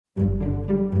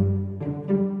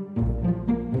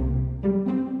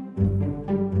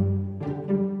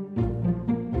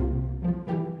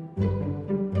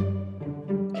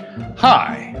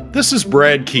Hi, this is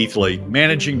Brad Keithley,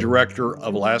 Managing Director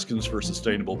of Alaskans for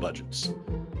Sustainable Budgets.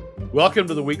 Welcome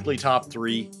to the weekly top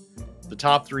three, the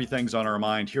top three things on our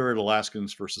mind here at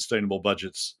Alaskans for Sustainable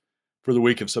Budgets for the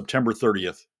week of September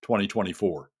 30th,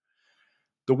 2024.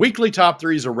 The weekly top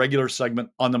three is a regular segment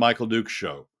on The Michael Dukes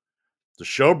Show. The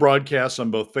show broadcasts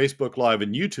on both Facebook Live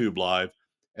and YouTube Live,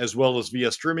 as well as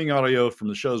via streaming audio from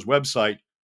the show's website,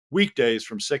 weekdays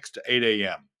from 6 to 8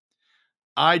 a.m.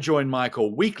 I join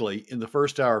Michael weekly in the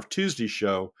first hour of Tuesday's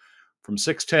show from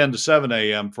 6:10 to 7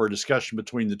 a.m. for a discussion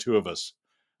between the two of us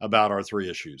about our three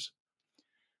issues.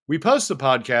 We post the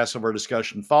podcast of our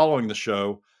discussion following the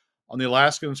show on the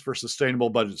Alaskans for Sustainable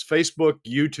Budgets Facebook,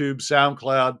 YouTube,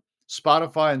 SoundCloud,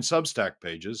 Spotify, and Substack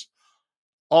pages,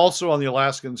 also on the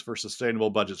Alaskans for Sustainable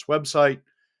Budgets website,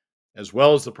 as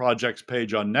well as the project's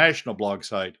page on national blog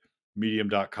site,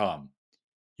 medium.com.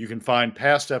 You can find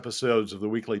past episodes of the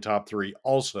weekly top three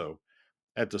also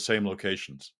at the same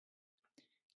locations.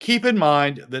 Keep in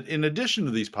mind that in addition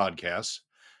to these podcasts,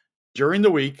 during the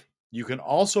week, you can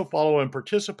also follow and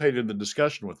participate in the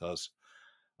discussion with us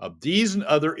of these and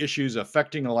other issues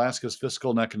affecting Alaska's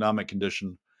fiscal and economic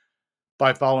condition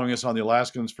by following us on the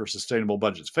Alaskans for Sustainable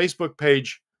Budgets Facebook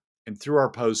page and through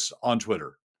our posts on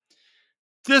Twitter.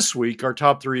 This week, our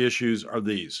top three issues are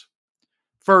these.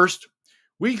 First,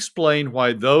 we explain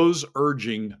why those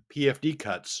urging PFD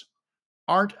cuts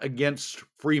aren't against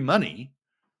free money.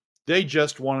 They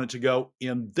just want it to go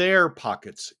in their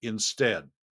pockets instead.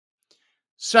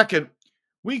 Second,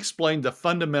 we explain the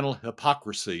fundamental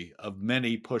hypocrisy of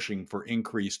many pushing for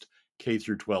increased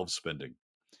K-12 spending.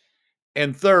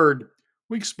 And third,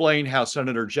 we explain how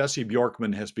Senator Jesse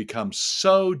Bjorkman has become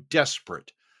so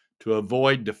desperate to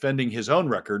avoid defending his own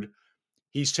record,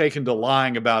 he's taken to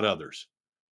lying about others.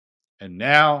 And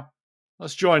now,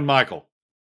 let's join Michael.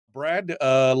 Brad,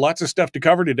 lots of stuff to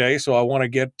cover today, so I want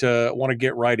to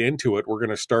get right into it. We're going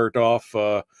to start off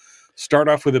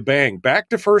with a bang. Back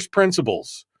to first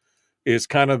principles is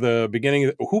kind of the beginning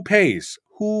of who pays.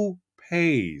 Who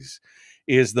pays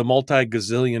is the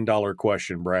multi-gazillion dollar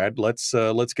question. Brad, let's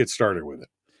get started with it.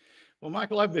 Well,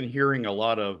 Michael, I've been hearing a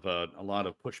lot of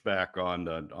pushback on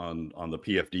the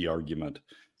PFD argument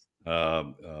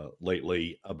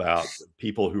lately about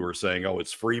people who are saying, "Oh,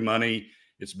 it's free money.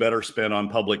 It's better spent on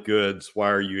public goods. Why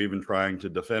are you even trying to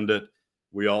defend it?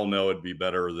 We all know it'd be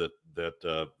better that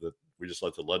we just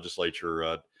let the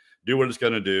legislature do what it's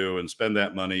going to do and spend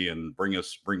that money and bring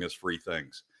us free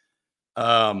things."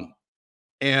 And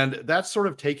that's sort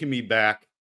of taken me back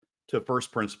to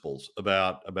first principles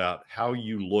about how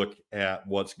you look at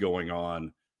what's going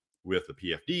on with the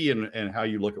PFD and how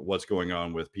you look at what's going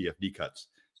on with PFD cuts.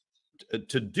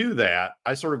 To do that,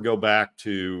 I sort of go back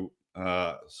to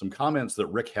some comments that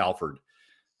Rick Halford,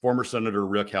 former Senator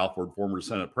Rick Halford, former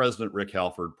Senate President Rick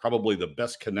Halford, probably the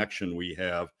best connection we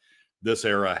have, this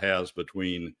era has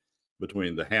between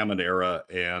the Hammond era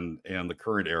and the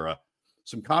current era.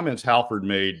 Some comments Halford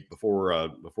made before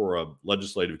a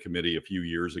legislative committee a few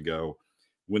years ago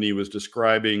when he was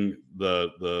describing the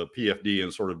PFD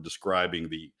and sort of describing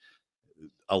the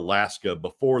Alaska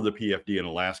before the PFD and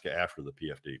Alaska after the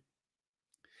PFD.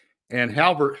 And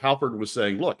Halford was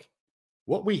saying, look,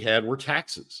 what we had were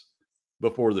taxes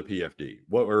before the PFD,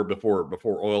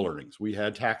 before oil earnings. We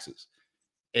had taxes,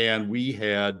 and we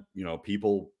had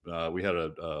people. We had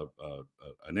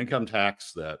an income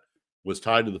tax that was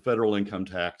tied to the federal income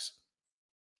tax,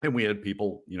 and we had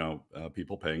people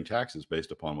people paying taxes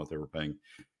based upon what they were paying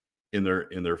in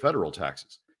their federal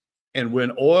taxes. And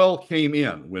when oil came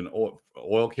in,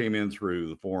 through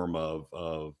the form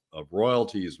of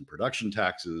royalties and production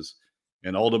taxes,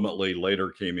 and ultimately later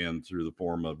came in through the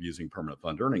form of using permanent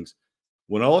fund earnings,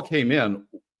 when oil came in,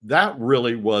 that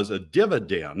really was a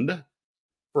dividend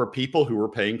for people who were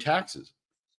paying taxes.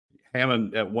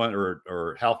 Hammond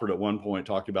or Halford at one point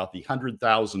talked about the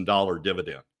 $100,000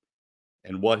 dividend.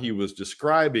 And what he was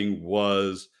describing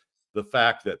was the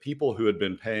fact that people who had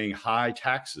been paying high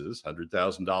taxes,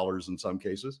 $100,000 in some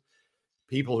cases,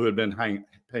 people who had been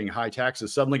paying high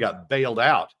taxes suddenly got bailed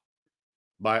out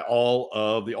by all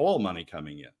of the oil money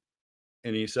coming in.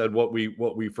 And he said, what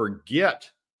we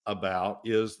forget about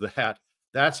is that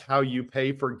that's how you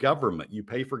pay for government. You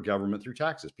pay for government through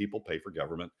taxes. People pay for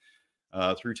government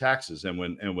through taxes. And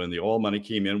when the oil money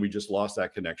came in, we just lost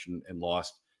that connection and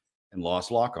lost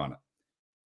lock on it.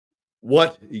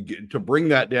 To bring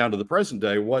that down to the present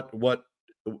day, what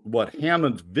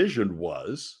Hammond's vision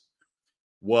was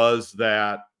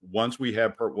that once we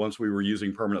were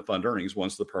using permanent fund earnings,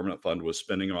 once the permanent fund was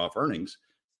spending off earnings,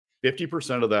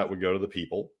 50% of that would go to the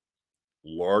people,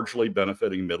 largely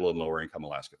benefiting middle and lower income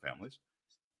Alaska families.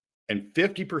 And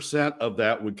 50% of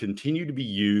that would continue to be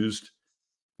used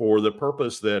for the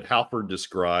purpose that Halford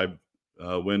described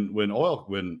when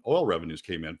oil revenues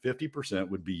came in. 50%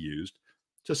 would be used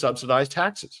to subsidize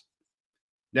taxes.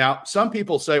 Now, some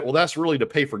people say, well, that's really to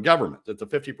pay for government, that the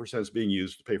 50% is being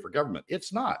used to pay for government.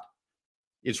 It's not.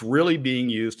 It's really being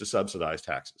used to subsidize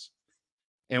taxes.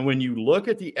 And when you look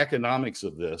at the economics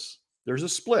of this, there's a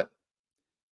split.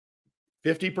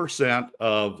 50%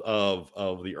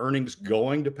 of the earnings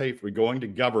going to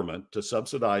government to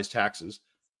subsidize taxes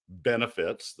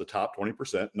benefits the top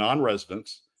 20%,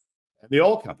 non-residents, and the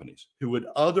oil companies who would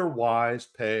otherwise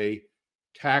pay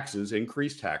taxes,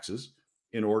 increased taxes,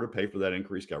 in order to pay for that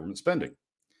increased government spending.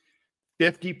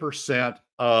 50%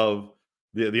 of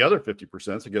the other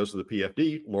 50% that goes to the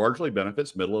PFD largely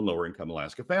benefits middle and lower income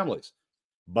Alaska families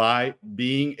by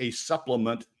being a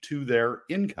supplement to their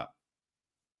income.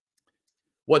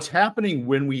 What's happening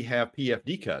when we have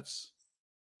PFD cuts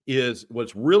is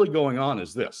what's really going on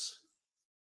is this.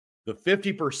 The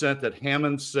 50% that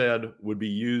Hammond said would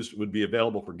be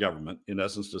available for government, in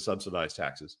essence, to subsidize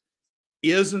taxes,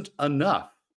 isn't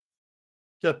enough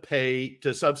to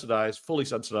fully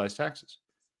subsidize taxes,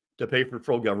 to pay for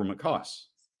full government costs.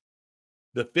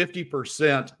 The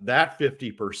 50%, that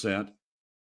 50%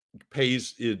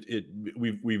 pays it.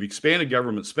 We've expanded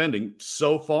government spending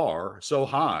so far, so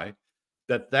high,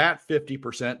 that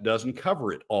 50% doesn't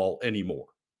cover it all anymore.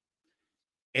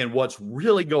 And what's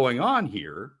really going on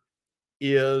here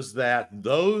is that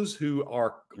those who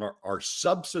are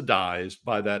subsidized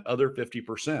by that other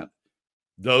 50%,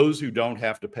 those who don't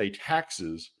have to pay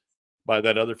taxes by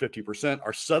that other 50%,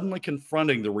 are suddenly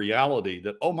confronting the reality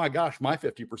that, oh my gosh, my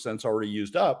 50% is already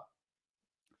used up.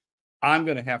 I'm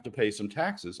going to have to pay some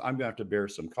taxes. I'm going to have to bear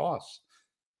some costs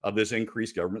of this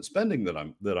increased government spending that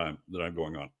I'm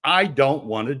going on. I don't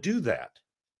want to do that.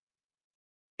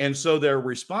 And so their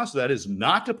response to that is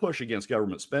not to push against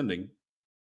government spending.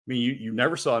 I mean, you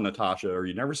never saw Natasha, or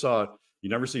you never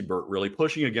see Bert really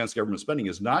pushing against government spending,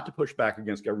 is not to push back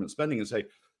against government spending and say,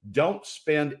 don't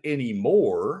spend any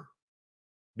more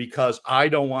because I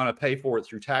don't want to pay for it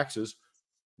through taxes.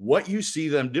 What you see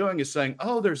them doing is saying,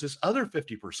 oh, there's this other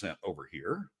 50% over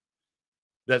here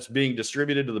that's being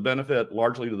distributed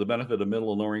largely to the benefit of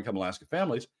middle and lower income Alaska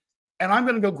families. And I'm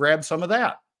going to go grab some of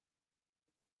that.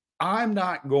 I'm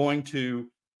not going to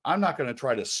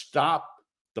try to stop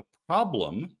the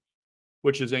problem,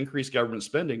 which is increased government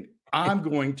spending. I'm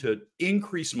going to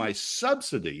increase my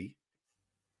subsidy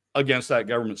against that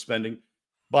government spending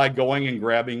by going and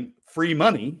grabbing free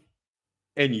money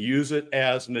and use it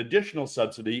as an additional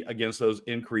subsidy against those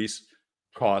increased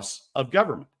costs of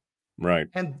government. Right.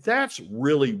 And that's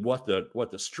really what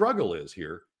the struggle is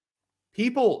here.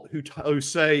 People who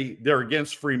say they're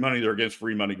against free money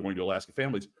going to Alaska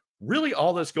families, really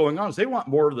all that's going on is they want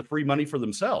more of the free money for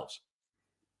themselves.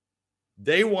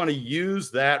 They want to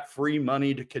use that free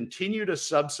money to continue to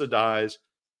subsidize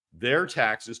their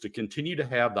taxes, to continue to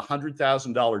have the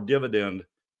 $100,000 dividend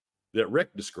that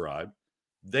Rick described.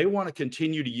 They want to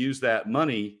continue to use that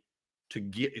money to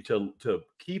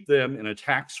keep them in a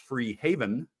tax-free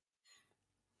haven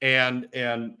and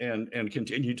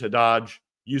continue to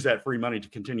use that free money to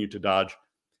continue to dodge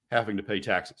having to pay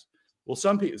taxes. Well,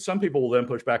 some people will then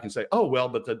push back and say, oh, well,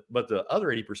 but the other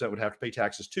 80% would have to pay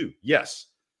taxes too. Yes.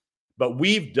 But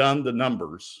we've done the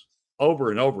numbers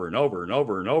over and over and over and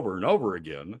over and over and over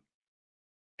again.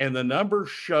 And the numbers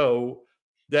show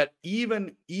that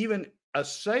even a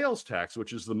sales tax,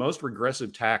 which is the most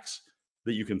regressive tax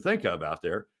that you can think of out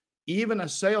there, even a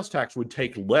sales tax would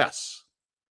take less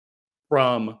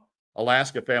from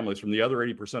Alaska families, from the other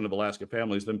 80% of Alaska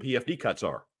families, than PFD cuts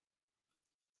are.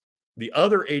 The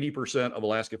other 80% of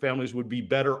Alaska families would be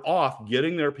better off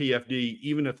getting their PFD,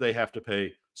 even if they have to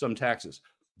pay some taxes.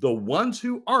 The ones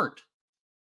who aren't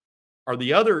are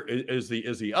the other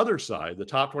side, the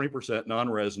top 20%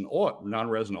 non-resident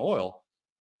oil,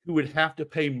 who would have to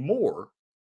pay more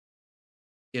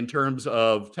in terms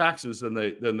of taxes than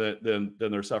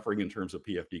they're suffering in terms of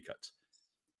PFD cuts.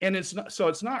 And it's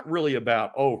not really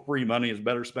about, oh, free money is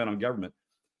better spent on government.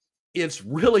 It's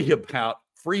really about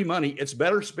free money. It's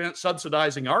better spent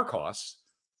subsidizing our costs,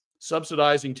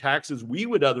 subsidizing taxes we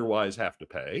would otherwise have to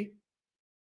pay,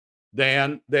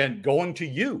 than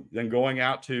going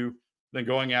out to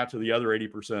the other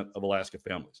 80% of Alaska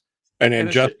families.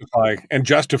 And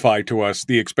justify to us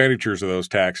the expenditures of those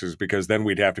taxes, because then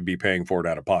we'd have to be paying for it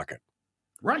out of pocket.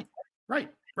 Right.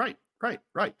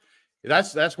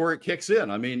 That's where it kicks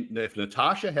in. I mean, if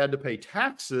Natasha had to pay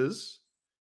taxes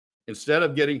instead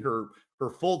of getting her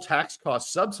full tax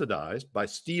cost subsidized by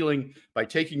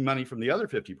taking money from the other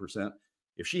 50%,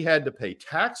 if she had to pay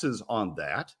taxes on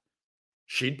that,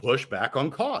 she'd push back on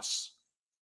costs.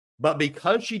 But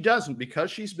because she doesn't,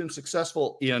 because she's been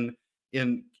successful in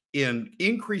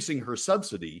increasing her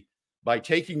subsidy by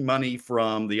taking money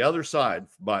from the other side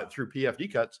through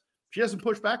PFD cuts, she doesn't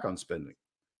push back on spending.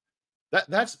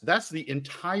 That's the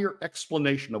entire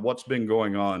explanation of what's been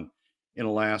going on in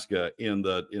Alaska in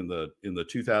the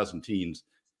 2010s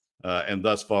and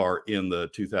thus far in the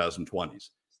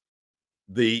 2020s.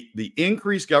 The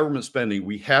increased government spending,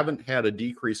 we haven't had a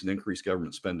decrease in increased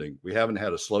government spending. We haven't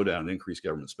had a slowdown in increased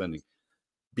government spending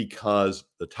because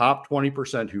the top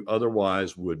 20% who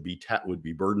otherwise would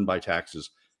be burdened by taxes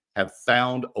have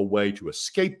found a way to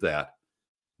escape that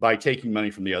by taking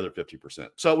money from the other 50%.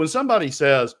 So when somebody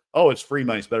says, oh, it's free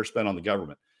money, it's better spent on the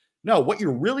government. No, what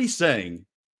you're really saying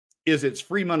is it's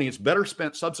free money, it's better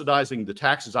spent subsidizing the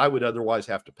taxes I would otherwise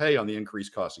have to pay on the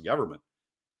increased cost of government.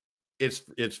 It's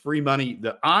free money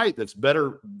that's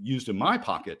better used in my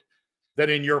pocket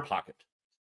than in your pocket.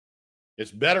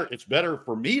 It's better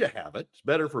for me to have it. It's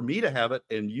better for me to have it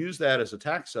and use that as a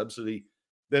tax subsidy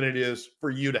than it is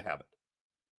for you to have it.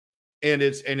 And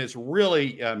it's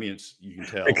really, I mean, you can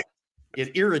tell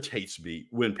it irritates me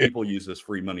when people use this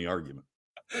free money argument.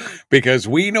 Because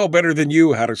we know better than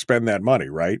you how to spend that money,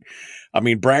 right? I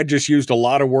mean, Brad just used a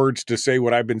lot of words to say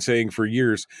what I've been saying for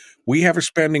years. We have a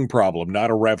spending problem, not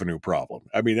a revenue problem.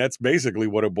 I mean, that's basically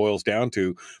what it boils down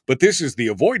to. But this is the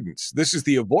avoidance. This is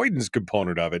the avoidance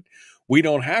component of it. We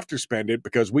don't have to spend it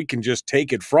because we can just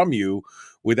take it from you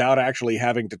without actually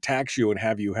having to tax you and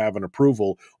have you have an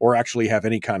approval or actually have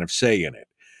any kind of say in it.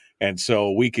 And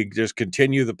so we could just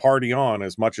continue the party on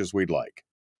as much as we'd like.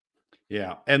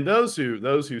 Yeah, and those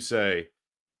who say,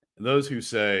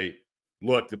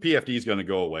 look, the PFD is going to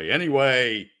go away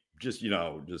anyway. Just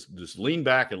lean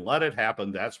back and let it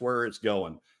happen. That's where it's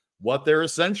going. What they're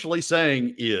essentially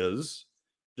saying is,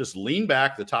 just lean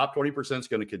back. The top 20% is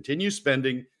going to continue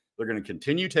spending. They're going to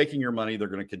continue taking your money. They're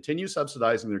going to continue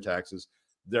subsidizing their taxes.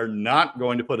 They're not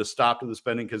going to put a stop to the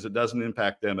spending because it doesn't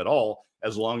impact them at all.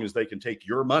 As long as they can take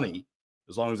your money,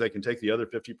 as long as they can take the other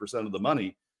 50% of the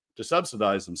money to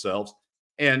subsidize themselves,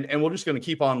 and we're just going to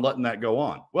keep on letting that go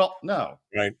on. Well, no,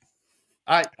 right.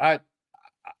 I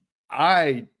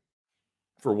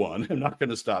for one, am not going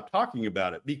to stop talking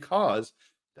about it because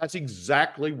that's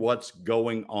exactly what's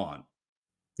going on.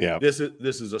 Yeah, this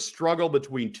is a struggle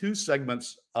between two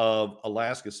segments of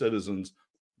Alaska citizens.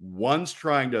 One's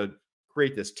trying to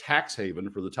create this tax haven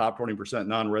for the top 20%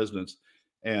 non-residents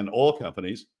and oil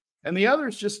companies, and the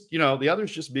other's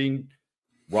just being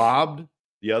robbed.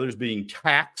 The other's being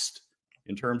taxed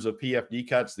in terms of PFD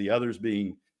cuts. The other's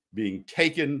being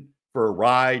taken for a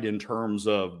ride in terms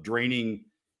of draining,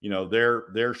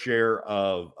 their share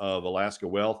of Alaska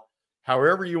wealth.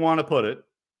 However you want to put it,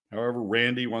 however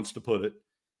Randy wants to put it,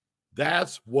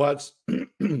 that's what's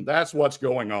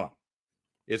going on.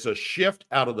 It's a shift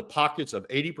out of the pockets of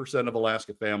 80% of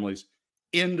Alaska families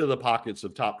into the pockets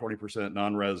of top 20%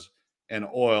 non-res and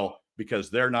oil, because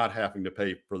they're not having to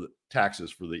pay for the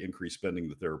taxes for the increased spending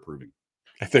that they're approving.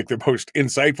 I think the most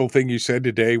insightful thing you said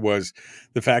today was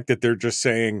the fact that they're just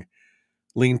saying,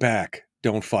 lean back,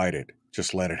 don't fight it,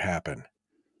 just let it happen.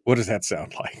 What does that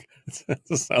sound like?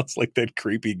 It sounds like that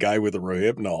creepy guy with a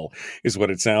Rohypnol is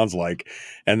what it sounds like.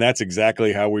 And that's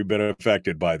exactly how we've been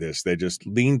affected by this. They just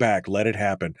lean back, let it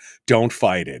happen. Don't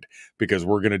fight it, because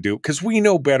because we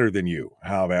know better than you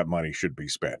how that money should be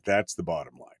spent. That's the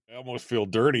bottom line. I almost feel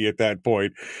dirty at that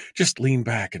point. Just lean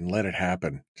back and let it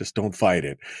happen. Just don't fight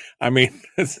it. I mean,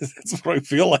 that's what I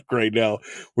feel like right now.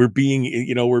 We're being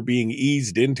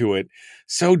eased into it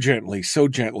so gently, so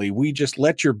gently. We just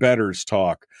let your betters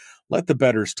talk. Let the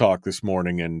betters talk this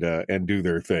morning and do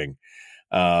their thing.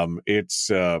 It's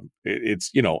and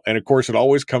of course it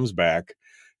always comes back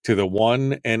to the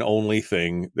one and only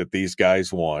thing that these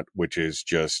guys want, which is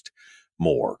just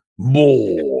more,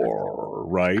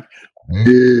 right?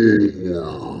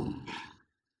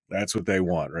 That's what they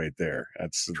want right there.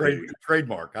 That's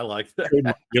trademark. I like that.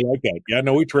 Trademark. You like that? Yeah,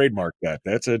 no, we trademarked that.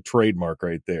 That's a trademark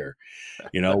right there.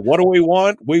 What do we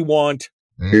want? We want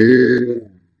that's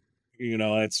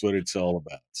what it's all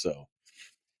about. So,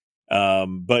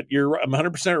 but I'm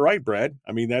 100% right, Brad.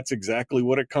 I mean, that's exactly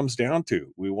what it comes down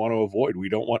to. We want to avoid. We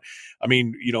don't want. I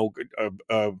mean,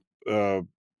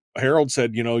 Harold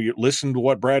said, you listen to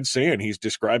what Brad's saying. He's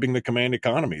describing the command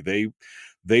economy.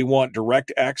 They want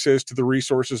direct access to the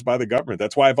resources by the government.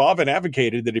 That's why I've often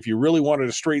advocated that if you really wanted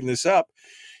to straighten this up,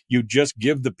 you just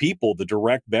give the people the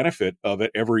direct benefit of it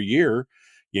every year.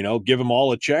 Give them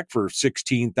all a check for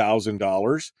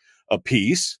 $16,000 a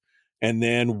piece, and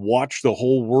then watch the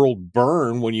whole world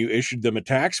burn when you issued them a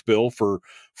tax bill for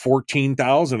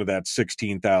 14,000 of that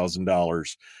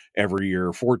 $16,000 every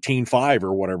year, 14.5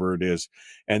 or whatever it is,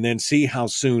 and then see how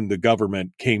soon the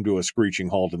government came to a screeching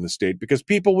halt in the state, because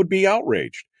people would be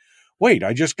outraged. Wait,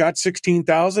 I just got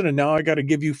 16,000 and now I got to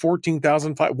give you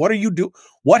 14,500. What are you do?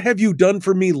 What have you done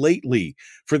for me lately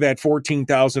for that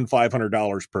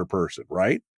 $14,500 per person,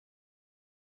 right?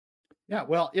 Yeah,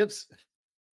 well, it's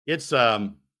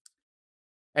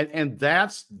and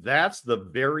that's the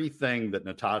very thing that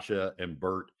Natasha and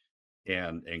Bert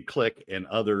and Click and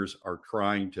others are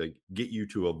trying to get you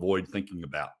to avoid thinking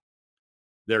about.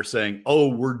 They're saying, "Oh,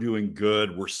 we're doing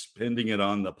good. We're spending it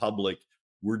on the public.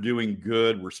 We're doing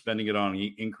good. We're spending it on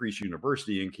increased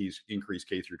university, increase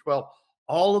K through 12.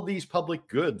 All of these public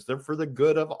goods, they're for the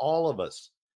good of all of us."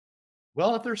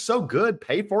 Well, if they're so good,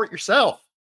 pay for it yourself.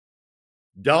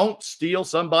 Don't steal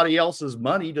somebody else's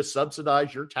money to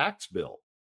subsidize your tax bill.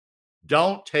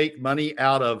 Don't take money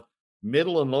out of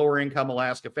middle and lower income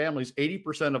Alaska families.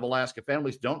 80% of Alaska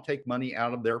families don't take money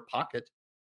out of their pocket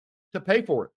to pay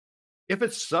for it. If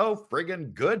it's so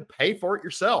friggin' good, pay for it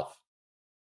yourself.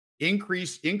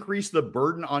 Increase the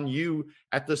burden on you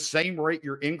at the same rate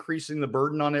you're increasing the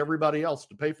burden on everybody else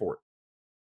to pay for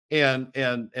it.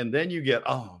 And then you get,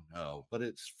 oh no, but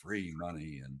it's free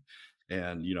money,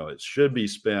 and it should be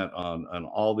spent on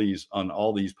all these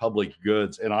public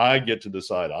goods, and I get to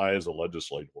decide. I, as a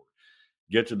legislator,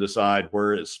 get to decide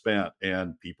where it's spent,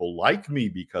 and people like me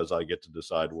because I get to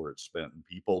decide where it's spent, and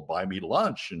people buy me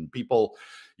lunch, and people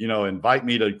invite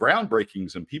me to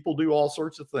groundbreakings, and people do all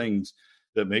sorts of things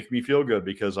that make me feel good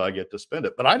because I get to spend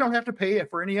it, but I don't have to pay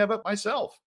for any of it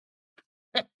myself.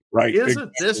 Right.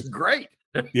 Isn't this great?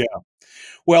 Yeah.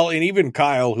 Well, and even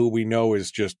Kyle, who we know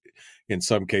is just in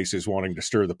some cases wanting to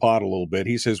stir the pot a little bit,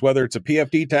 he says whether it's a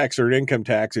PFD tax or an income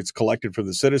tax, it's collected from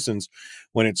the citizens.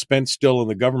 When it's spent still in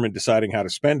the government deciding how to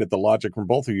spend it, the logic from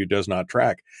both of you does not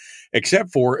track,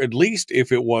 except for at least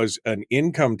if it was an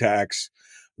income tax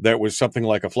that was something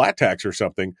like a flat tax or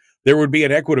something, there would be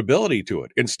an equitability to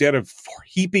it instead of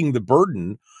heaping the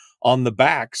burden on the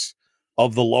backs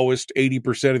of the lowest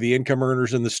 80% of the income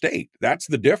earners in the state. That's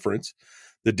the difference.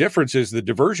 The difference is the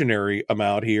diversionary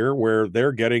amount here, where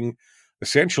they're getting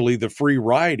essentially the free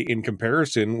ride in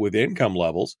comparison with income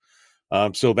levels.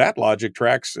 So that logic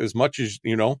tracks as much as,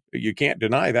 you can't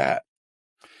deny that.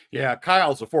 Yeah,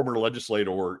 Kyle's a former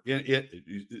legislator.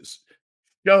 It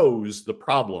shows the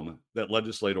problem that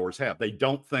legislators have. They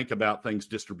don't think about things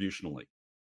distributionally.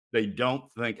 They don't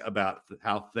think about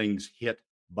how things hit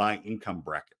by income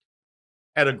bracket.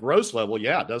 At a gross level,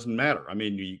 yeah, it doesn't matter. I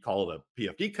mean, you call it a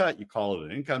PFD cut, you call it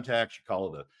an income tax, you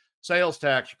call it a sales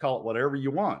tax, you call it whatever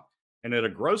you want. And at a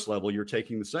gross level, you're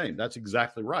taking the same. That's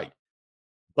exactly right.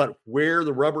 But where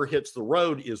the rubber hits the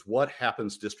road is what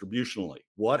happens distributionally,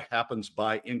 what happens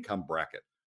by income bracket,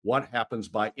 what happens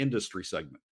by industry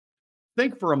segment.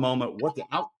 Think for a moment what the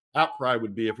outcry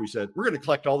would be if we said, we're going to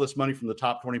collect all this money from the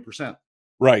top 20%.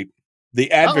 Right.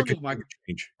 The advocacy would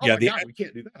change. Oh, Yeah, my God, we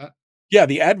can't do that. Yeah,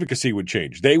 the advocacy would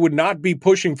change. They would not be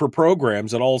pushing for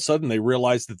programs, and all of a sudden they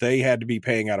realized that they had to be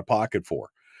paying out of pocket for.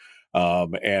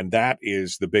 And that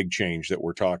is the big change that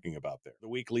we're talking about there. The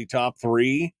weekly top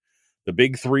three, the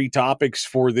big three topics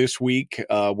for this week,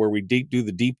 where we do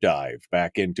the deep dive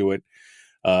back into it.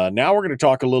 Now we're going to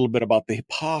talk a little bit about the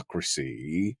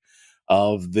hypocrisy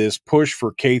of this push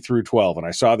for K through 12. And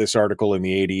I saw this article in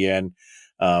the ADN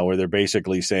where they're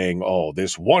basically saying, oh,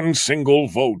 this one single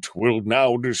vote will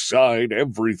now decide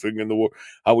everything in the world.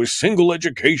 How a single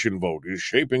education vote is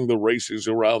shaping the races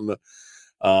around the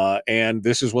and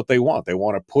this is what they want. They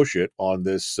want to push it on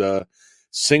this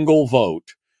single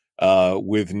vote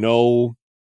with no.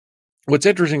 What's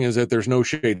interesting is that there's no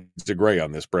shades of gray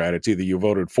on this, Brad. It's either you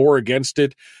voted for, against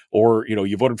it, or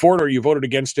you voted for it or you voted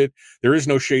against it. There is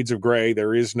no shades of gray.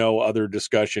 There is no other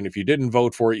discussion. If you didn't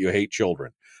vote for it, you hate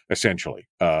children. Essentially,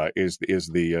 is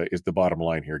the bottom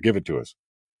line here. Give it to us.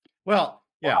 Well,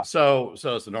 yeah. So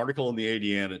it's an article in the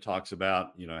ADN. It talks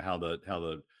about how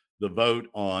the vote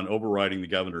on overriding the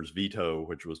governor's veto,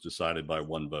 which was decided by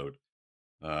one vote,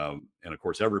 and of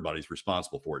course everybody's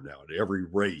responsible for it now. At every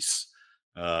race,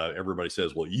 everybody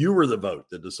says, "Well, you were the vote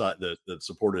that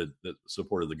supported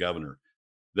the governor."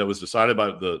 That was decided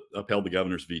by upheld the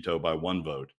governor's veto by one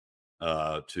vote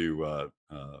to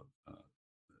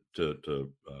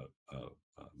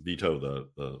veto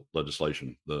the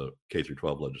legislation, the K through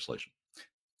 12 legislation.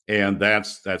 And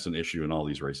that's an issue in all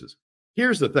these races.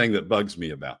 Here's the thing that bugs me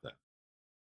about that.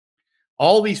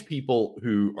 All these people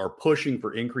who are pushing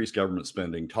for increased government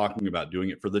spending, talking about doing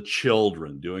it for the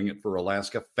children, doing it for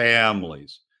Alaska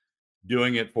families,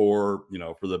 doing it for,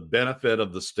 for the benefit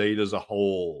of the state as a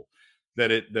whole,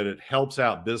 that it helps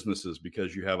out businesses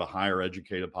because you have a higher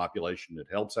educated population. It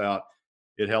helps out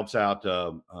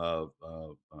the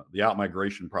out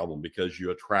migration problem because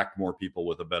you attract more people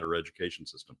with a better education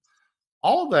system.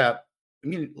 All of that, I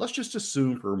mean, let's just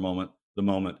assume for the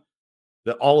moment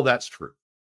that all of that's true.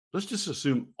 Let's just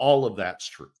assume all of that's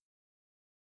true.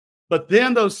 But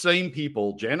then those same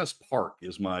people, Janice Park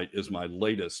is my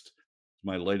latest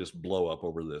blow up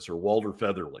over this, or Walter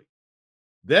Featherly.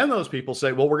 Then those people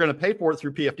say, well, we're going to pay for it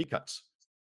through PFD cuts.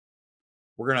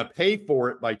 We're going to pay for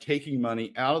it by taking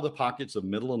money out of the pockets of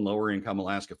middle and lower income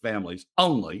Alaska families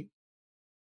only,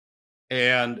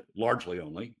 and largely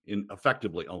only,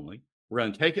 effectively only. We're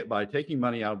going to take it by taking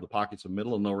money out of the pockets of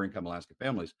middle and lower income Alaska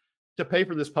families to pay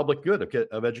for this public good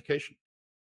of education.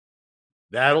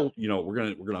 That'll, we're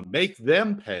going to make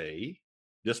them pay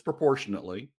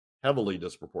disproportionately, heavily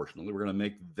disproportionately. We're going to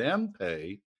make them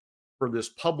pay for this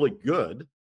public good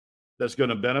that's going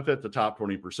to benefit the top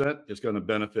 20%. It's going to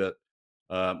benefit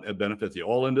the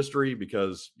oil industry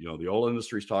because, the oil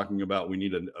industry is talking about we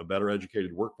need a better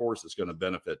educated workforce. It's going to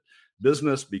benefit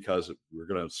business because we're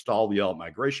going to stall the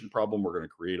out-migration problem. We're going to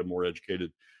create a more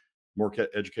educated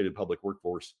public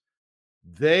workforce.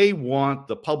 They want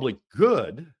the public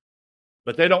good,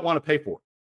 but they don't want to pay for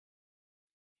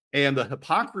it. And the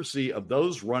hypocrisy of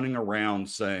those running around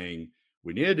saying,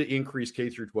 we need to increase K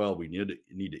through 12. We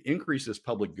need to increase this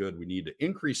public good. We need to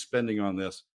increase spending on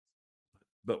this,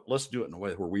 but let's do it in a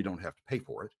way where we don't have to pay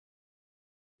for it.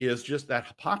 Is just that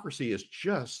hypocrisy is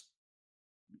just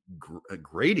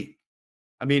grating.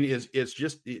 I mean, it's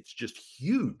just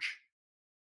huge.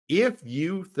 If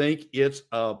you think it's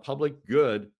a public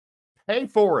good, pay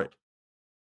for it.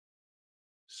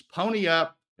 Pony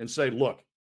up and say, look,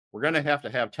 we're going to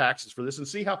have taxes for this, and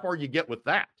see how far you get with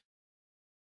that.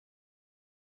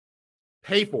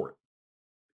 Pay for it.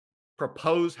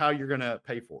 Propose how you're going to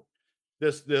pay for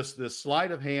it. This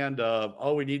sleight of hand of,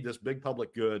 oh, we need this big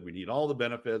public good. We need all the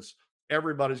benefits.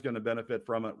 Everybody's going to benefit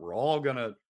from it. We're all going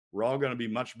to be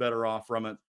much better off from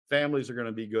it. Families are going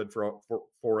to be good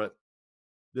for it.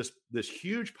 This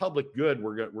huge public good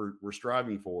we're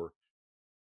striving for.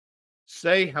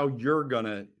 Say how you're going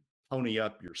to pony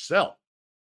up yourself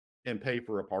and pay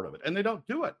for a part of it. And they don't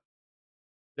do it.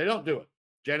 They don't do it.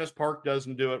 Janice Park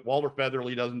doesn't do it. Walter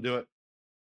Featherly doesn't do it.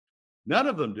 None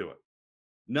of them do it.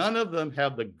 None of them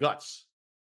have the guts.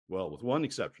 Well, with one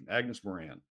exception, Agnes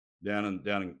Moran down in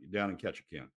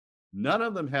Ketchikan. None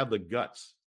of them have the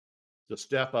guts to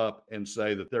step up and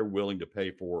say that they're willing to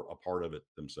pay for a part of it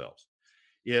themselves.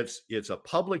 It's a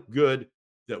public good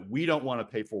that we don't want to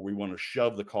pay for. We want to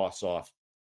shove the costs off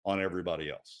on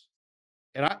everybody else.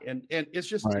 And it's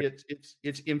just right.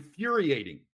 It's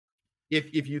infuriating.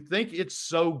 If you think it's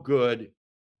so good,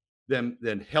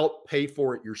 then help pay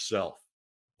for it yourself.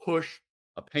 Push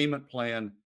a payment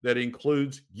plan that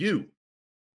includes you.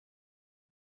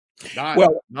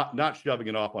 Not shoving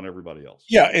it off on everybody else.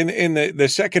 Yeah, and the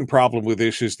second problem with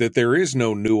this is that there is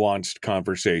no nuanced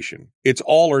conversation. It's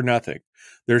all or nothing.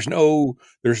 There's no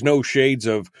shades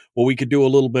of, well, we could do a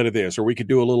little bit of this or we could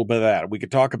do a little bit of that. We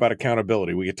could talk about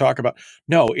accountability. We could talk about,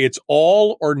 no, it's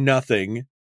all or nothing.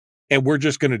 And we're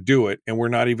just going to do it. And we're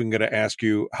not even going to ask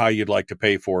you how you'd like to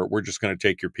pay for it. We're just going to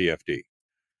take your PFD.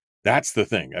 That's the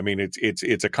thing. I mean,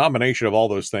 it's a combination of all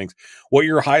those things. What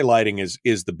you're highlighting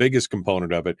is the biggest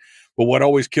component of it. But what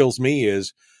always kills me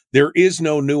is there is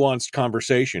no nuanced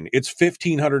conversation. It's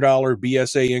 $1,500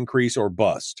 BSA increase or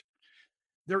bust.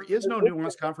 There is no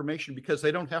nuanced confirmation because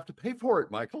they don't have to pay for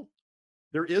it, Michael.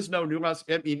 There is no nuance.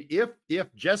 I mean,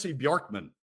 if Jesse Bjorkman,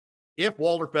 if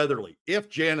Walter Featherly, if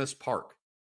Janice Park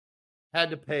had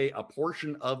to pay a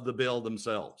portion of the bill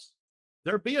themselves,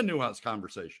 there'd be a nuanced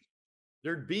conversation.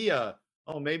 There'd be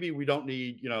maybe we don't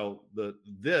need,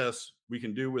 this we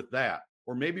can do with that.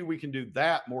 Or maybe we can do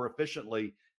that more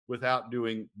efficiently without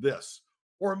doing this.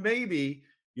 Or maybe,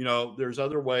 there's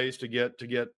other ways to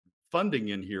get funding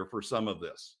in here for some of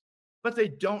this. But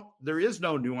there is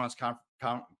no nuanced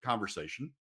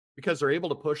conversation because they're able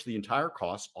to push the entire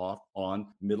cost off on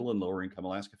middle and lower income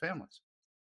Alaska families.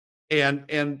 And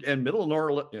middle and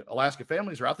lower Alaska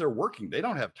families are out there working. They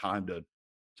don't have time to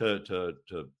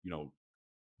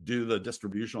do the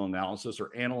distributional analysis or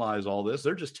analyze all this.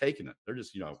 They're just taking it. They're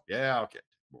just, okay,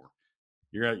 more.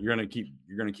 You're gonna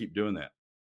keep doing that.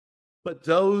 But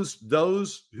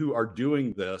those who are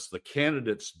doing this, the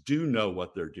candidates do know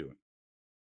what they're doing.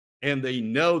 And they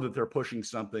know that they're pushing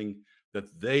something that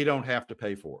they don't have to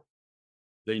pay for.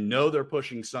 They know they're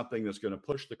pushing something that's going to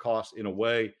push the cost in a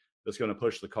way that's going to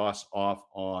push the costs off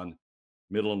on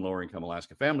middle and lower income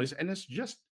Alaska families. And it's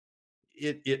just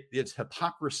it's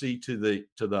hypocrisy to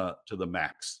the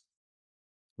max.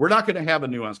 We're not going to have a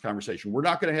nuanced conversation. We're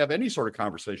not going to have any sort of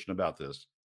conversation about this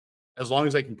as long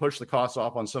as they can push the costs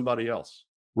off on somebody else.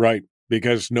 Right.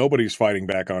 Because nobody's fighting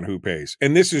back on who pays.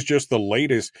 And this is just the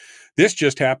latest. This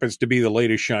just happens to be the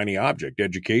latest shiny object.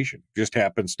 Education just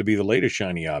happens to be the latest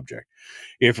shiny object.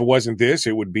 If it wasn't this,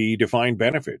 it would be defined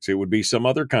benefits. It would be some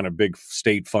other kind of big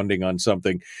state funding on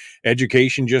something.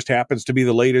 Education just happens to be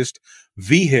the latest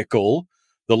vehicle,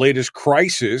 the latest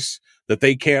crisis that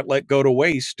they can't let go to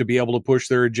waste to be able to push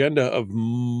their agenda of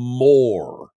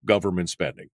more government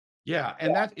spending. Yeah,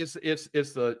 and that is it's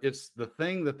the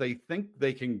thing that they think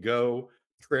they can go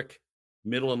trick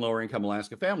middle and lower income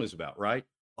Alaska families about, right?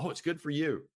 Oh, it's good for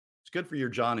you. It's good for your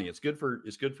Johnny. It's good for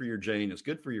your Jane. It's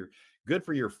good for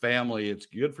your family. It's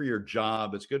good for your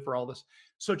job. It's good for all this.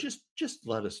 So just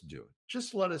let us do it.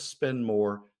 Just let us spend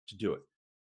more to do it.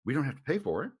 We don't have to pay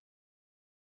for it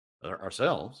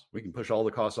ourselves. We can push all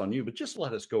the costs on you, but just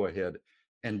let us go ahead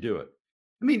and do it.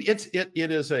 I mean,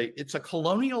 it's a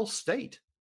colonial state.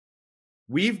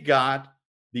 We've got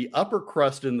the upper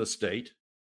crust in the state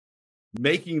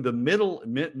making the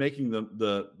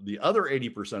other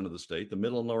 80% of the state, the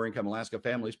middle and lower income Alaska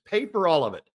families, pay for all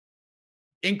of it,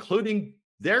 including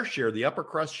their share, the upper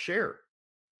crust share.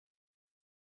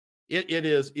 It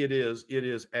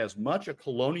is as much a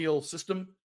colonial system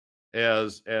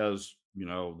as you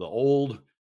know, the old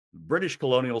British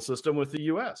colonial system with the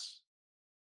US.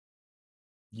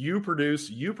 You produce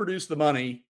the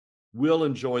money, we'll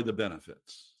enjoy the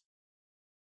benefits.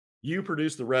 You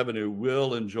produce the revenue,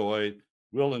 we'll enjoy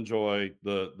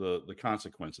the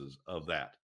consequences of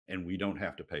that, and we don't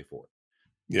have to pay for it.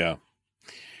 Yeah.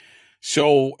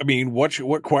 So, I mean,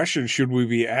 what questions should we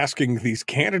be asking these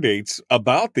candidates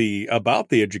about the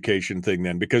education thing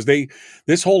then? Because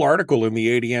this whole article in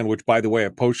the ADN, which by the way I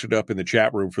posted up in the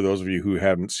chat room for those of you who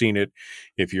haven't seen it,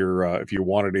 if you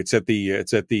wanted, it's at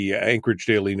the Anchorage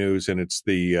Daily News, and it's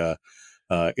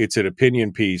an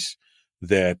opinion piece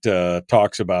that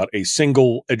talks about a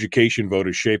single education vote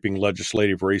is shaping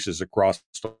legislative races across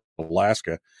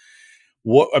Alaska.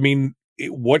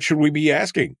 What should we be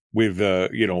asking with,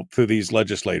 for these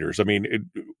legislators? I mean,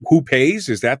 who pays?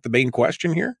 Is that the main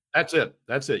question here? That's it.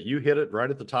 You hit it right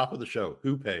at the top of the show.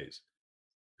 Who pays?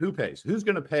 Who pays? Who's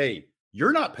going to pay?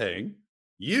 You're not paying.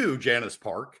 You, Janice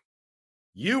Park.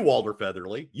 You, Walter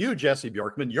Featherly. You, Jesse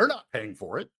Bjorkman. You're not paying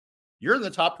for it. You're in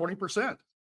the top 20%.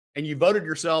 And you voted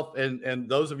yourself, and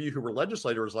those of you who were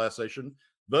legislators last session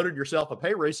voted yourself a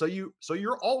pay raise. So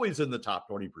you're always in the top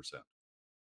 20%.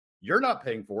 You're not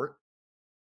paying for it.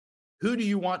 Who do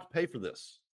you want to pay for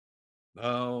this?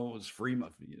 Oh, it's free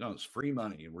money. It's free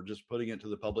money, and we're just putting it to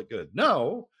the public good.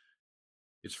 No,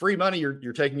 it's free money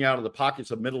you're taking out of the pockets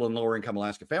of middle and lower income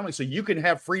Alaska families, so you can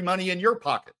have free money in your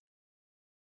pocket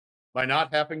by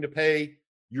not having to pay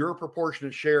your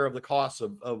proportionate share of the costs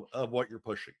of what you're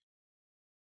pushing.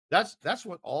 That's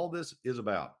what all this is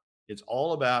about. It's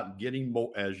all about getting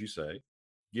more, as you say,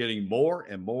 getting more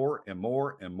and more and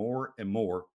more and more and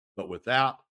more, but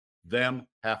without them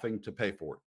having to pay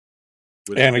for it,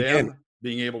 with and them again,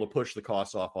 being able to push the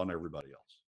costs off on everybody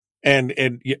else. And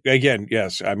again,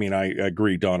 yes, I mean, I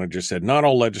agree. Donna just said not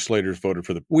all legislators voted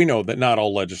for we know that not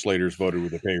all legislators voted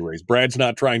with a pay raise. Brad's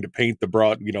not trying to paint the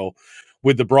broad,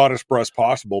 with the broadest brush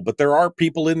possible, but there are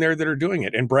people in there that are doing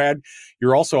it. And Brad,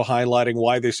 you're also highlighting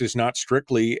why this is not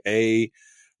strictly a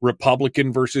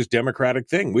Republican versus Democratic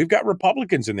thing. We've got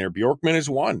Republicans in there. Bjorkman is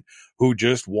one who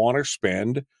just want to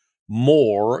spend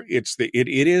more. It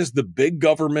is the big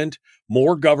government,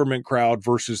 more government crowd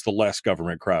versus the less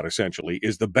government crowd, essentially,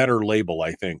 is the better label,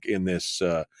 I think, in this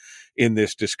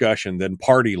discussion than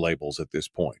party labels at this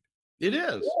point. It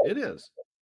is.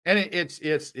 And it's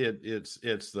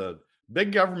the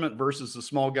big government versus the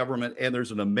small government, and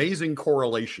there's an amazing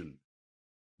correlation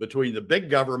between the big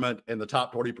government and the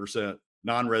top 20%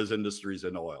 non-res industries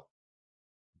and oil.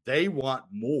 They want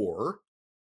more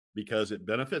because it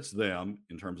benefits them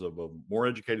in terms of a more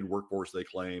educated workforce, they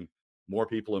claim, more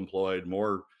people employed,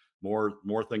 more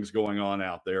things going on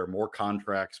out there, more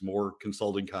contracts, more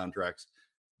consulting contracts.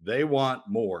 They want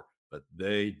more, but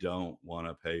they don't want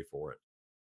to pay for it.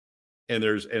 And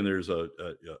there's a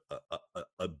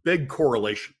big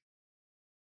correlation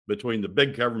between the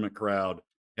big government crowd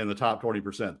and the top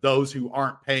 20%, those who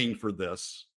aren't paying for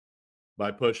this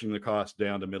by pushing the cost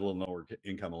down to middle and lower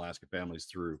income Alaska families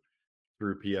through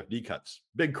PFD cuts.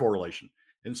 Big correlation.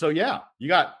 And so, yeah, you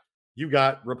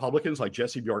got Republicans like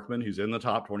Jesse Bjorkman, who's in the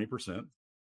top 20%.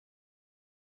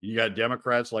 You got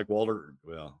Democrats like Walter.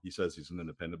 Well, he says he's an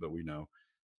independent, but we know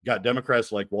Got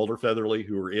Democrats like Walter Featherly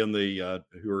who are in the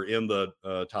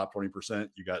top 20%.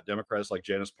 You got Democrats like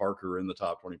Janice Parker in the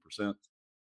top 20%,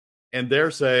 and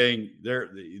they're saying they're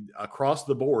across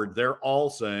the board. They're all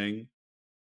saying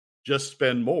just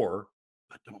spend more,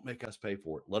 but don't make us pay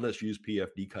for it. Let us use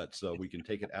PFD cuts so we can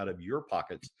take it out of your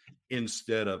pockets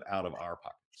instead of out of our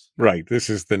pockets. Right. This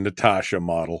is the Natasha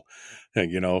model.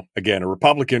 Again, a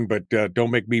Republican, but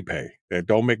don't make me pay.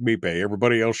 Don't make me pay.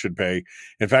 Everybody else should pay.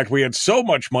 In fact, we had so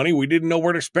much money, we didn't know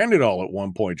where to spend it all at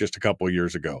one point just a couple of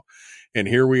years ago. And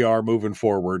here we are moving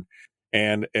forward.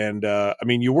 And I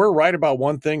mean, you were right about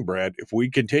one thing, Brad. If we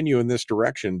continue in this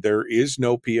direction, there is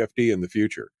no PFD in the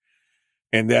future.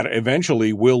 And that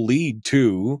eventually will lead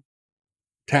to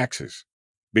taxes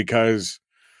because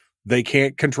they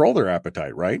can't control their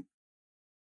appetite, right?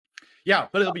 Yeah,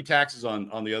 but it'll be taxes on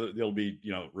the other. There'll be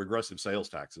regressive sales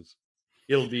taxes.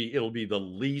 It'll be the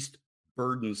least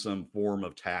burdensome form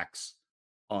of tax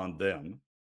on them.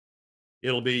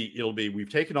 It'll be we've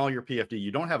taken all your PFD.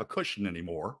 You don't have a cushion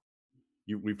anymore.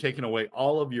 We've taken away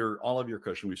all of your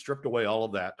cushion. We've stripped away all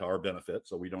of that to our benefit,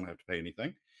 so we don't have to pay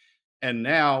anything. And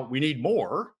now we need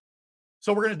more,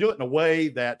 so we're going to do it in a way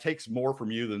that takes more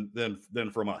from you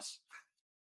than from us.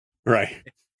 Right.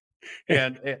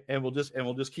 and we'll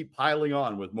just keep piling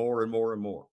on with more and more and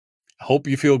more. I hope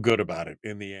you feel good about it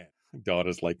in the end.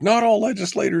 Donna's like, not all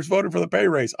legislators voted for the pay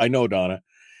raise. I know, Donna.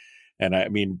 And I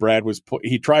mean, Brad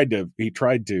he tried to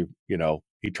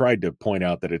point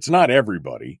out that it's not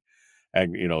everybody.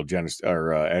 Agnes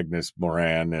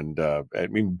Moran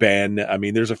and Ben. I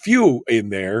mean, there's a few in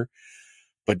there,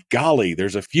 but golly,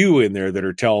 there's a few in there that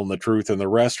are telling the truth, and the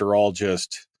rest are all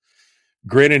just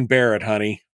grin and bear it,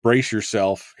 honey. Brace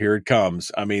yourself. Here it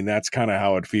comes. I mean, that's kind of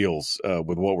how it feels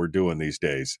with what we're doing these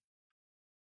days.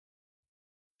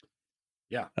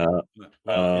 Yeah. Go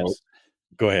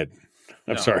ahead.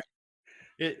 I'm sorry.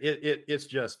 It's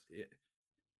just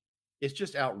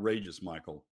outrageous,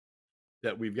 Michael,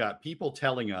 that we've got people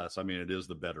telling us. I mean, it is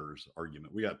the betters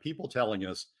argument. We got people telling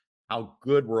us how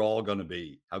good we're all going to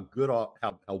be, how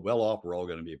well off we're all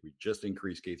going to be if we just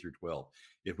increase K through 12,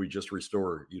 if we just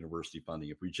restore university funding,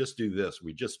 if we just do this,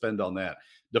 we just spend on that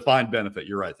defined benefit.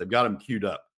 You're right; they've got them queued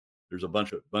up. There's a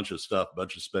bunch of stuff,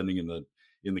 bunch of spending in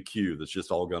the queue that's just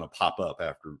all going to pop up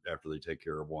after they take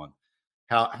care of one.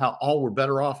 How all we're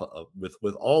better off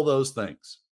with all those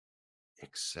things,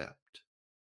 except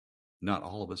not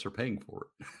all of us are paying for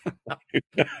it.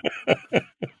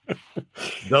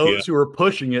 Those who are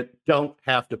pushing it don't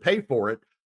have to pay for it,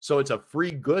 so it's a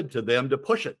free good to them to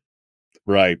push it.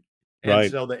 Right.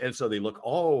 And so they look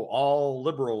all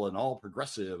liberal and all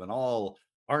progressive and all.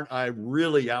 Aren't I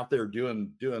really out there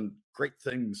doing great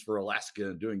things for Alaska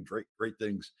and doing great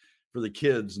things for the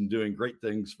kids and doing great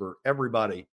things for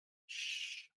everybody?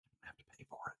 Shh, I have to pay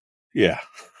for it. Yeah.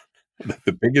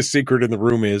 The biggest secret in the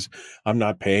room is I'm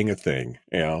not paying a thing,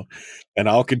 and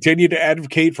I'll continue to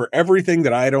advocate for everything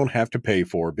that I don't have to pay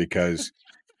for because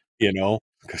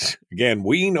again,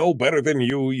 we know better than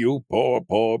you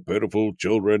poor, pitiful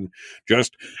children.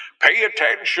 Just pay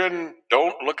attention.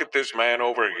 Don't look at this man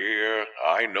over here.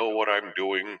 I know what I'm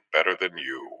doing better than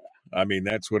you. I mean,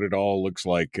 that's what it all looks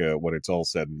like when it's all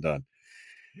said and done.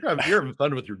 You're having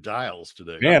fun with your dials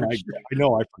today. Man, I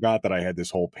know. I forgot that I had this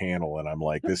whole panel, and I'm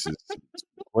like, this is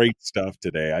great stuff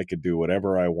today. I could do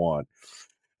whatever I want.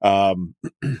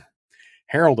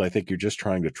 Harold, I think you're just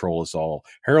trying to troll us all.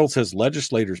 Harold says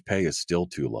legislators' pay is still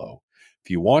too low. If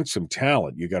you want some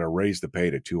talent, you got to raise the pay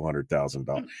to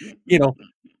 $200,000.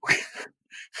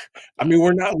 I mean,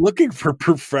 we're not looking for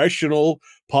professional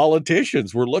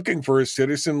politicians. We're looking for a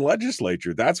citizen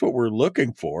legislature. That's what we're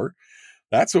looking for.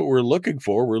 We're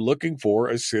looking for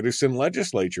a citizen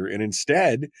legislature. And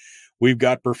instead, we've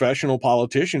got professional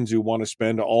politicians who want to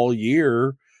spend all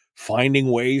year finding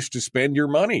ways to spend your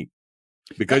money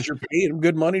because you're paying them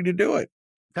good money to do it.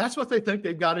 That's what they think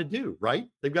they've got to do, right?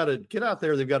 They've got to get out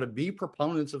there. They've got to be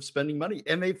proponents of spending money.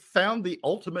 And they've found the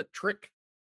ultimate trick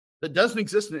that doesn't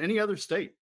exist in any other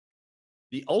state.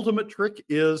 The ultimate trick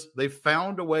is they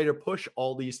found a way to push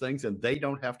all these things and they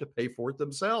don't have to pay for it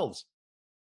themselves.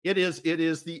 It is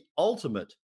the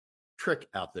ultimate trick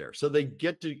out there. So they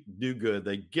get to do good.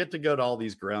 They get to go to all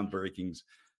these groundbreakings.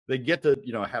 They get to,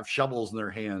 have shovels in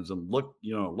their hands and look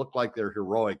like they're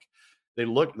heroic. They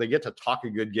get to talk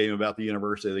a good game about the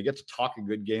university. They get to talk a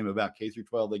good game about K through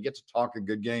 12. They get to talk a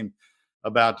good game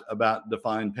about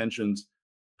defined pensions,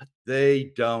 but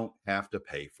they don't have to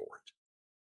pay for it.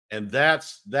 And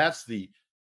that's the,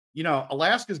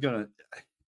 Alaska is going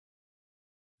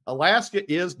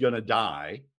to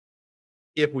die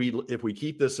if we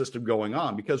keep this system going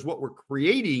on, because what we're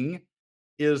creating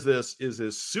is this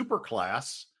super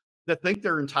class that think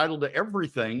they're entitled to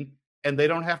everything and they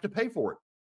don't have to pay for it.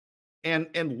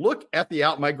 And look at the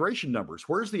outmigration numbers.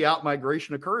 Where's the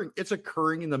outmigration occurring? It's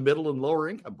occurring in the middle and lower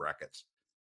income brackets.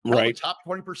 Hell, the top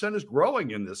 20% is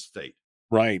growing in this state.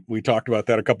 Right. We talked about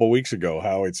that a couple of weeks ago,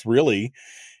 how it's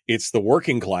the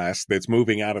working class that's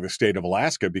moving out of the state of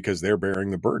Alaska because they're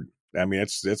bearing the burden. I mean,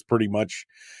 it's pretty much,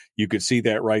 you could see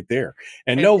that right there.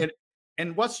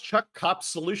 And what's Chuck Kopp's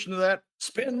solution to that?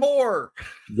 Spend more.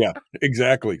 Yeah,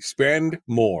 exactly. Spend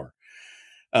more.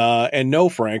 And no,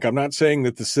 Frank, I'm not saying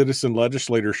that the citizen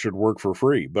legislator should work for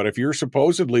free, but if you're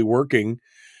supposedly working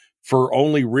for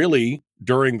only really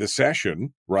during the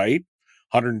session, right?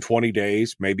 120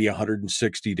 days, maybe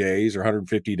 160 days or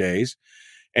 150 days,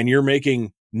 and you're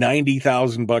making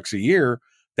 $90,000 a year,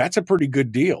 that's a pretty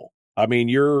good deal. I mean,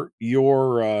 your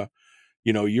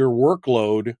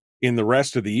workload in the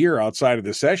rest of the year outside of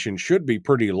the session should be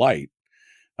pretty light.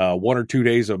 1 or 2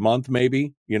 days a month,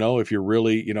 maybe, if you're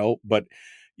really, but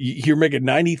you're making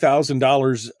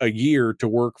 $90,000 a year to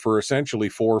work for essentially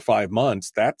 4 or 5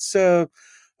 months. That's a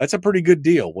pretty good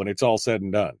deal when it's all said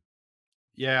and done.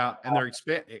 Yeah, and they're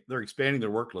expanding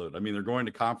their workload. I mean, they're going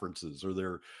to conferences, or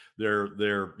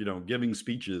they're giving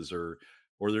speeches, or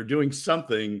they're doing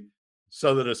something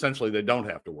so that essentially they don't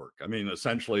have to work. I mean,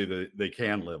 essentially they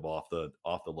can live off the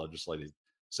legislative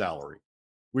salary.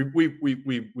 We've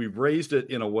raised it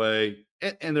in a way,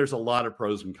 and there's a lot of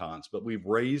pros and cons, but we've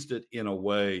raised it in a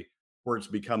way where it's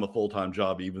become a full-time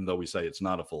job, even though we say it's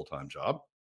not a full-time job.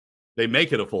 They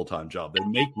make it a full-time job. They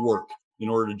make work in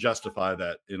order to justify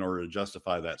that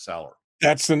salary.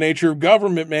 That's the nature of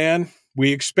government, man.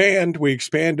 We expand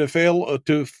to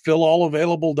fill all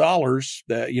available dollars,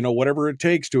 that, whatever it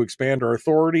takes to expand our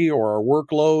authority or our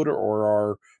workload or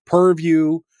our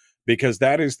purview, because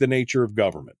that is the nature of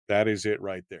government. That is it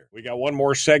right there. We got one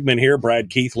more segment here. Brad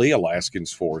Keithley,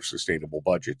 Alaskans for Sustainable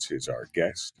Budgets, is our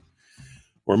guest.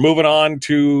 We're moving on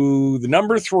to the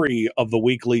number 3 of the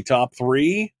weekly top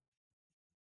 3.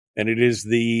 And it is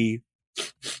you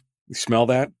smell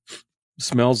that?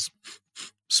 Smells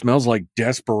like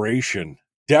desperation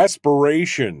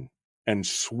and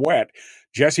sweat.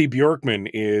 Jesse Bjorkman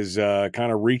is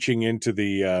kind of reaching into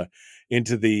the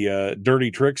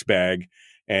dirty tricks bag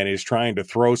and is trying to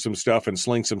throw some stuff and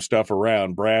sling some stuff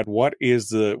around. Brad, what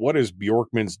is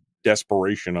Bjorkman's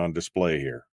desperation on display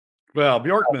here? Well,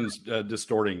 Bjorkman's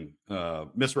distorting,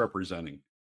 misrepresenting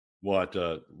what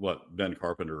Ben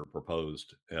Carpenter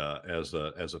proposed as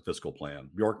a fiscal plan.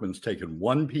 Bjorkman's taken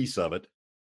one piece of it,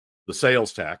 the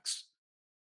sales tax,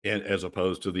 and as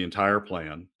opposed to the entire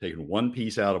plan, taken one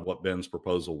piece out of what Ben's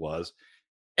proposal was,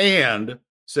 and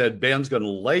said Ben's going to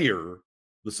layer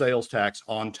the sales tax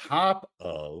on top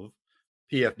of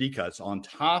PFD cuts, on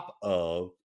top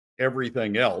of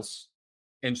everything else.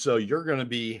 And so you're going to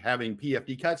be having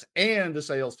PFD cuts and the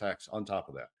sales tax on top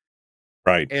of that.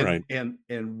 Right. And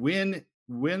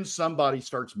when somebody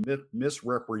starts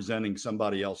misrepresenting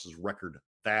somebody else's record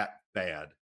that bad,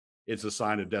 it's a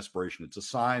sign of desperation. It's a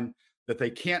sign that they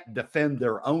can't defend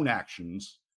their own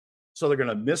actions, so they're going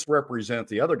to misrepresent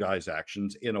the other guy's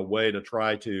actions in a way to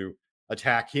try to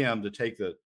attack him, to take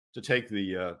the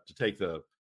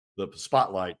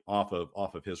spotlight off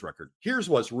of his record. Here's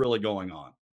what's really going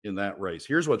on in that race.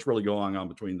 Here's what's really going on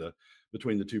between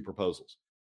the two proposals.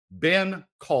 Ben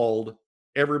called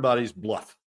everybody's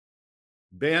bluff.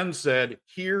 Ben said,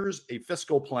 here's a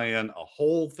fiscal plan, a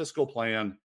whole fiscal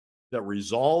plan that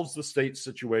resolves the state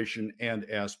situation. And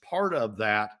as part of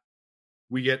that,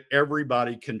 we get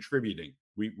everybody contributing.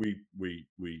 We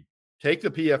take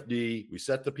the PFD, we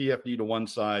set the PFD to one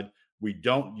side. We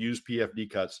don't use PFD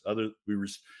cuts. We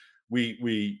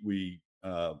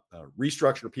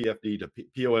restructure PFD to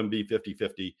POMB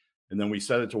 50-50, and then we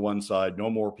set it to one side. No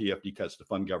more PFD cuts to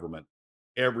fund government.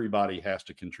 Everybody has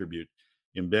to contribute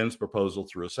in Ben's proposal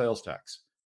through a sales tax.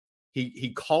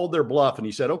 He called their bluff and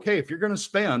he said, okay, if you're going to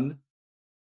spend,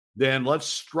 then let's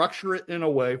structure it in a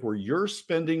way where you're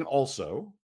spending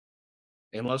also,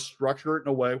 and let's structure it in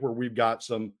a way where we've got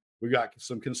some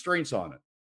constraints on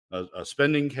it, a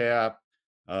spending cap,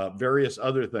 various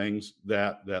other things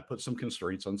that put some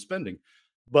constraints on spending.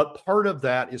 But part of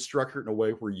that is structured in a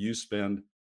way where you spend,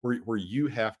 where you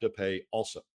have to pay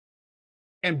also.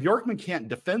 And Bjorkman can't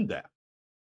defend that,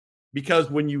 because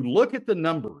when you look at the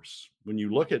numbers, when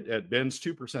you look at Ben's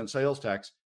 2% sales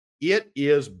tax, it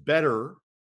is better.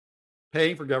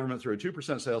 Paying for government through a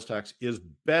 2% sales tax is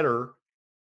better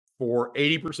for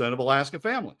 80% of Alaska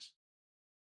families.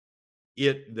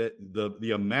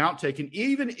 The amount taken,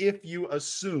 even if you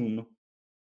assume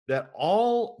that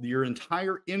your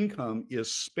entire income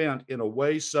is spent in a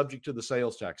way subject to the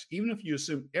sales tax, even if you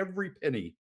assume every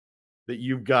penny that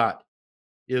you've got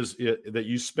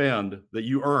that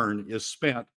you earn is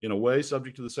spent in a way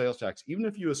subject to the sales tax, even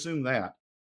if you assume that,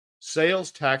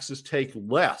 sales taxes take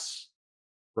less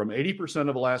from 80%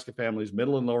 of Alaska families,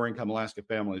 middle and lower income Alaska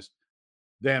families,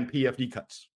 than PFD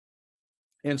cuts.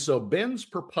 And so Ben's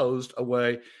proposed a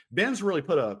way. Ben's really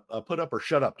put a put up or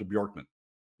shut up to Bjorkman.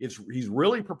 He's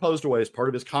really proposed a way as part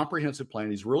of his comprehensive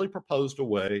plan. He's really proposed a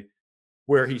way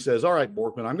where he says, all right,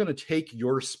 Bjorkman, I'm going to take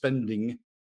your spending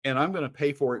and I'm going to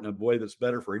pay for it in a way that's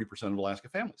better for 80% of Alaska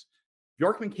families.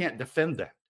 Bjorkman can't defend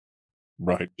that.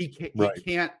 Right. He can't, right.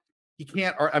 He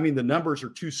can't, I mean, the numbers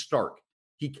are too stark.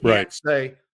 He can't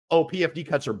say, oh, PFD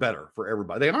cuts are better for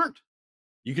everybody. They aren't.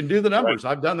 You can do the numbers.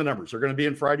 I've done the numbers. They're going to be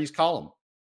in Friday's column,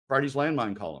 Friday's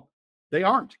landmine column. They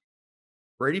aren't.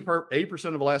 For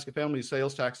 80% of Alaska families,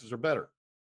 sales taxes are better.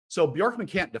 So Bjorkman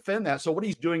can't defend that. So what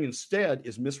he's doing instead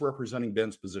is misrepresenting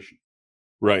Ben's position.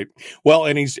 Right. Well,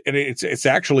 and it's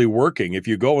actually working. If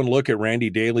you go and look at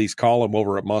Randy Daly's column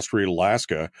over at Must Read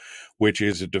Alaska, which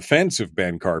is a defense of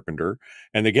Ben Carpenter,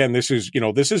 and again, this is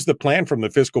the plan from the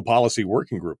Fiscal Policy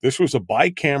Working Group. This was a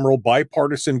bicameral,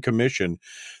 bipartisan commission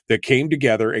that came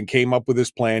together and came up with this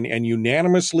plan and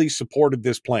unanimously supported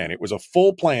this plan. It was a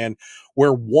full plan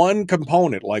where one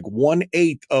component, like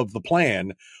 1/8 of the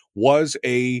plan, was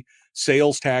a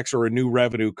sales tax or a new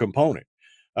revenue component.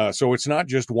 So it's not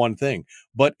just one thing,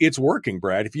 but it's working,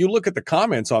 Brad. If you look at the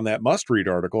comments on that Must Read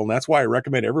article, and that's why I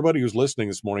recommend everybody who's listening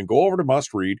this morning, go over to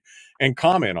Must Read and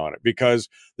comment on it, because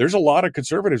there's a lot of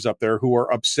conservatives up there who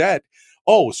are upset.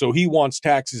 Oh, so he wants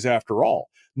taxes after all,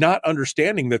 not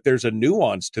understanding that there's a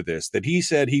nuance to this, that he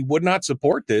said he would not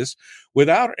support this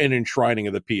without an enshrining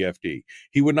of the PFD.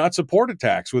 He would not support a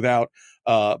tax without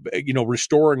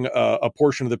restoring a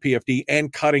portion of the PFD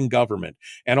and cutting government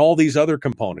and all these other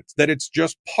components, that it's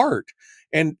just part.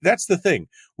 And that's the thing.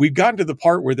 We've gotten to the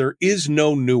part where there is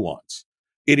no nuance.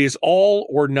 It is all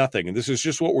or nothing. And this is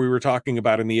just what we were talking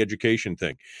about in the education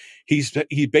thing. He's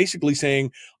basically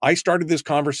saying, I started this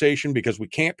conversation because we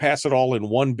can't pass it all in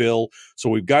one bill.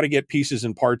 So we've got to get pieces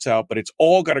and parts out, but it's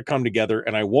all got to come together.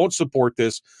 And I won't support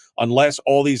this unless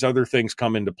all these other things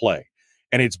come into play.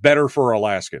 And it's better for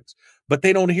Alaskans. But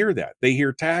they don't hear that. They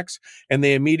hear tax and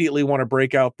they immediately want to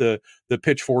break out the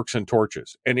pitchforks and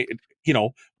torches. And,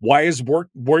 why is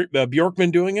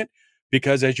Bjorkman doing it?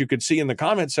 Because as you could see in the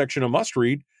comment section of Must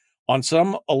Read, on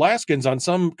some Alaskans, on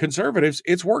some conservatives,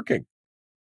 it's working.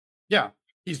 Yeah,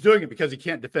 he's doing it because he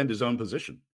can't defend his own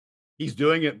position. He's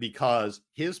doing it because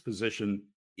his position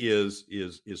is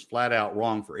flat out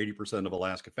wrong for 80% of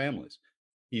Alaska families.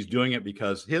 He's doing it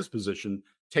because his position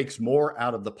takes more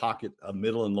out of the pocket of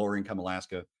middle and lower income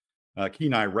Alaska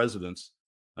Kenai residents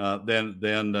than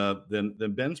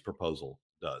Ben's proposal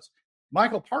does.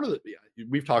 Michael, part of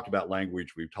we've talked about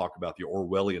language. We've talked about the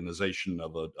Orwellianization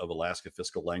of Alaska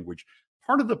fiscal language.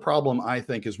 Part of the problem, I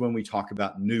think, is when we talk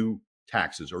about new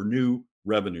taxes or new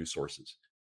revenue sources.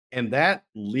 And that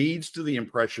leads to the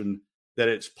impression that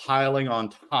it's piling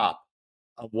on top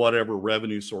of whatever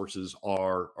revenue sources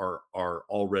are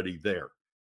already there.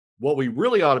 What we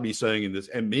really ought to be saying in this,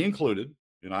 and me included,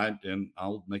 and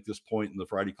I'll make this point in the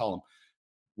Friday column,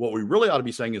 what we really ought to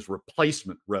be saying is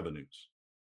replacement revenues.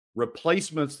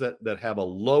 Replacements that have a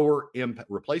lower impact,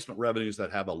 replacement revenues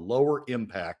that have a lower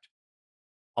impact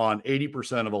on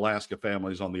 80% of Alaska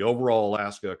families, on the overall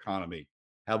Alaska economy,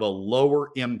 have a lower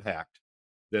impact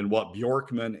than what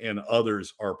Bjorkman and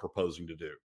others are proposing to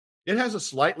do. It has a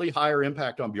slightly higher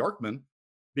impact on Bjorkman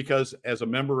because as a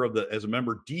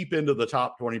member deep into the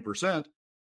top 20%,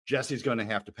 Jesse's going to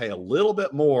have to pay a little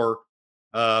bit more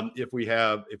if we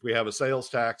have a sales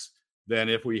tax than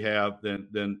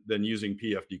using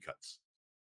PFD cuts.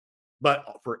 But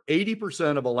for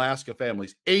 80% of Alaska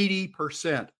families,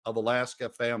 80% of Alaska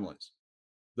families,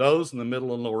 those in the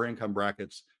middle and lower income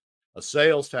brackets, a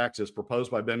sales tax is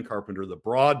proposed by Ben Carpenter, the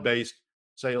broad-based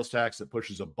sales tax that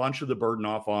pushes a bunch of the burden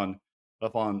off on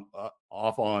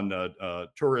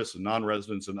tourists and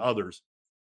non-residents and others.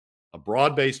 A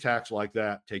broad-based tax like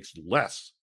that takes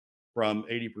less from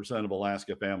 80% of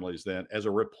Alaska families than, as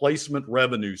a replacement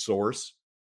revenue source,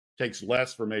 takes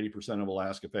less from 80% of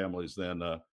Alaska families than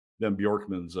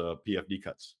Bjorkman's PFD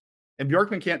cuts. And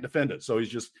Bjorkman can't defend it. So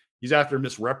he's after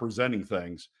misrepresenting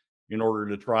things in order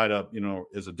to try to,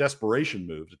 as a desperation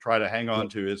move, to try to hang on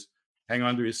to his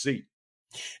seat.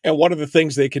 And one of the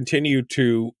things they continue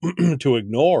to to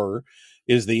ignore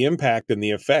is the impact and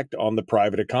the effect on the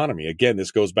private economy. Again,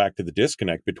 this goes back to the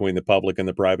disconnect between the public and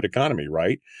the private economy,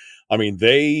 right? I mean,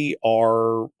 they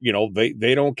are,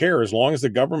 they don't care. As long as the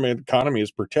government economy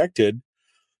is protected,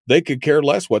 They could care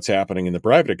less what's happening in the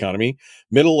private economy.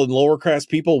 Middle and lower class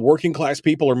people, working class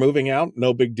people are moving out.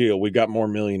 No big deal. We got more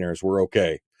millionaires. We're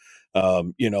okay.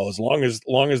 As long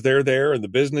as they're there and the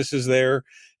business is there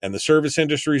and the service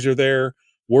industries are there,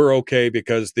 we're okay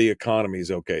because the economy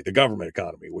is okay. The government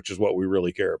economy, which is what we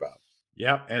really care about.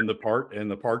 Yeah, and the part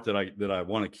that I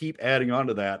want to keep adding on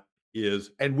to that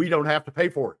is, and we don't have to pay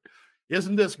for it.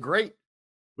 Isn't this great?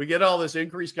 We get all this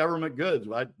increased government goods.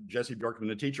 Jesse Bjorkman,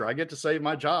 the teacher, I get to save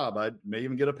my job. I may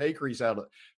even get a pay increase out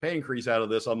of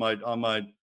this on my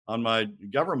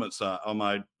government side, on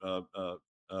my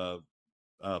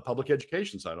public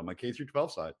education side, on my K through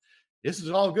 12 side. This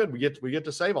is all good. We get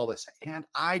to save all this, and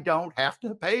I don't have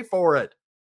to pay for it.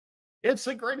 It's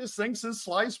the greatest thing since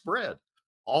sliced bread.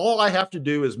 All I have to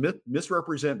do is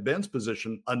misrepresent Ben's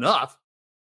position enough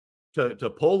to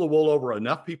pull the wool over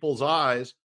enough people's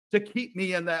eyes to keep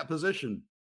me in that position.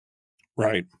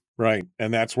 Right.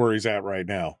 And that's where he's at right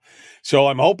now. So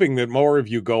I'm hoping that more of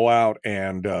you go out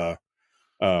and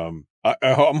I'm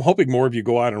hoping more of you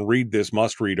go out and read this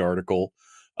must-read article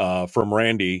from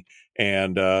Randy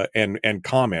and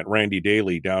comment. Randy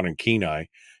Daly down in Kenai.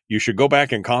 You should go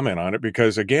back and comment on it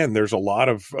because again, there's a lot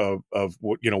of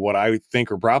what I think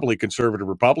are probably conservative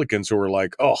Republicans who are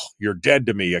like, "Oh, you're dead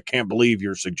to me. I can't believe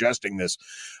you're suggesting this."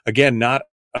 Again, not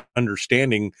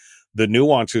understanding the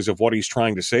nuances of what he's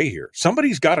trying to say here.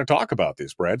 Somebody's got to talk about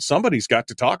this, Brad. Somebody's got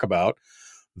to talk about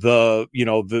the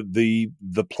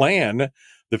plan,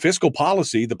 the fiscal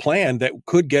policy, the plan that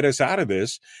could get us out of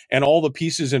this and all the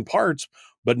pieces and parts,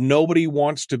 but nobody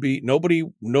wants to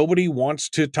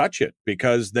touch it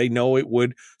because they know it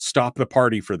would stop the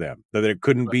party for them, that it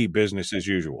couldn't be business as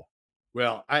usual.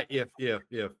 Well, if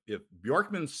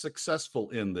Bjorkman's successful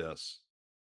in this,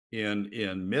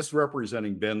 in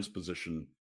misrepresenting Ben's position,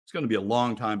 it's going to be a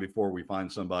long time before we find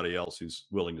somebody else who's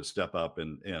willing to step up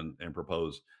and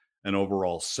propose an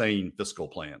overall sane fiscal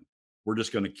plan. We're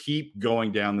just going to keep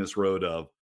going down this road of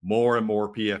more and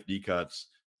more PFD cuts,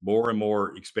 more and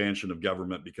more expansion of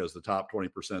government, because the top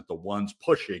 20%, the ones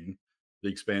pushing the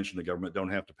expansion of government, don't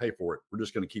have to pay for it. We're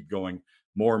just going to keep going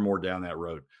more and more down that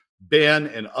road. Ben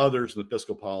and others in the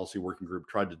fiscal policy working group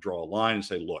tried to draw a line and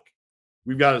say, look,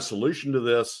 we've got a solution to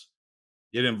this.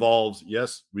 It involves,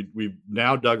 yes, we've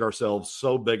now dug ourselves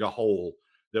so big a hole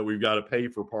that we've got to pay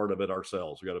for part of it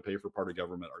ourselves. We've got to pay for part of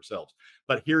government ourselves.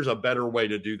 But here's a better way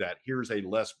to do that. Here's a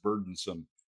less burdensome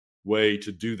way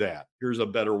to do that. Here's a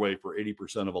better way for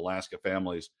 80% of Alaska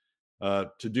families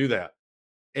to do that.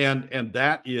 And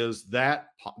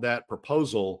that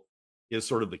proposal is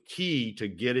sort of the key to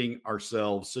getting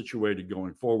ourselves situated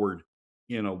going forward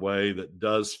in a way that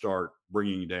does start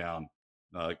bringing down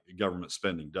government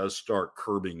spending, does start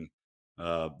curbing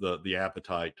the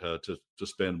appetite to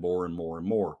spend more and more and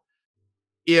more.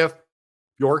 If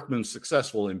Bjorkman's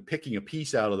successful in picking a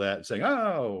piece out of that and saying,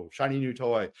 "Oh, shiny new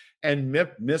toy," and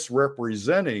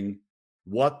misrepresenting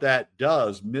what that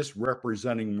does,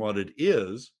 misrepresenting what it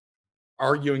is,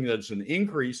 arguing that it's an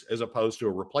increase as opposed to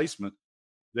a replacement,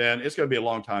 then it's going to be a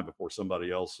long time before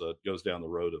somebody else goes down the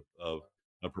road of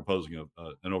proposing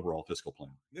an overall fiscal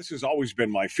plan. This has always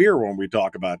been my fear when we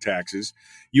talk about taxes.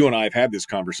 You and I have had this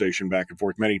conversation back and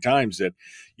forth many times that,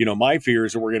 my fear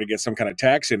is that we're going to get some kind of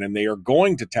tax in and they are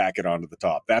going to tack it onto the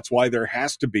top. That's why there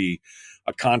has to be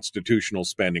a constitutional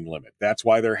spending limit. That's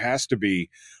why there has to be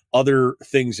other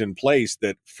things in place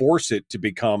that force it to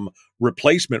become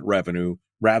replacement revenue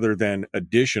rather than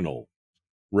additional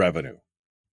revenue.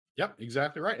 Yep,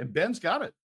 exactly right. And Ben's got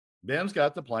it. Ben's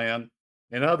got the plan.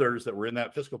 And others that were in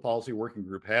that fiscal policy working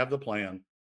group have the plan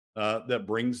that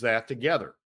brings that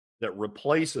together, that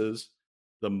replaces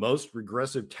the most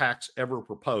regressive tax ever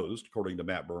proposed, according to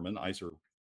Matt Berman, ICER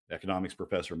economics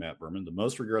professor Matt Berman, the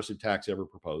most regressive tax ever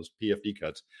proposed, PFD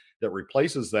cuts, that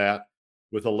replaces that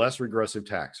with a less regressive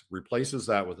tax, replaces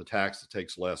that with a tax that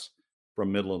takes less from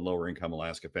middle and lower income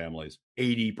Alaska families,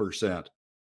 80%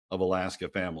 of Alaska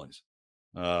families,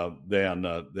 than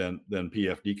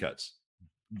PFD cuts,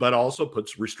 but also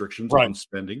puts restrictions on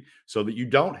spending so that you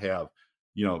don't have,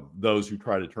 those who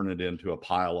try to turn it into a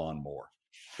pile on more.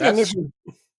 And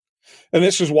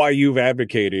this is why you've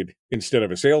advocated, instead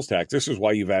of a sales tax, this is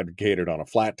why you've advocated on a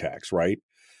flat tax, right?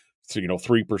 So,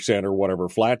 3% or whatever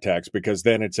flat tax, because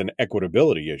then it's an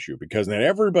equitability issue, because then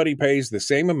everybody pays the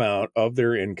same amount of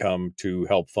their income to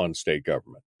help fund state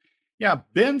government. Yeah,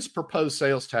 Ben's proposed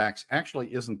sales tax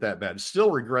actually isn't that bad. It's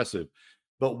still regressive.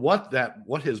 But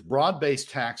what his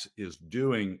broad-based tax is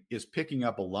doing is picking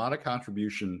up a lot of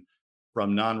contribution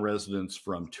from non-residents,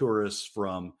 from tourists,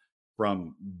 from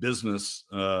business,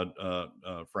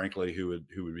 frankly, who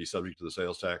would be subject to the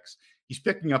sales tax. He's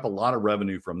picking up a lot of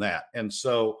revenue from that, and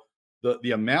so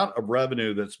the amount of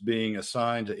revenue that's being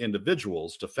assigned to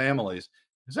individuals, to families,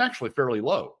 is actually fairly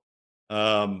low.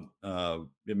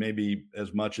 It may be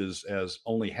as much as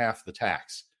only half the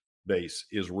tax base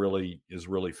is really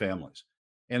families.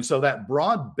 And so that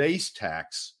broad base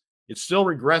tax, it's still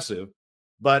regressive,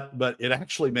 but it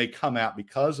actually may come out,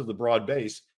 because of the broad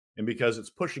base and because it's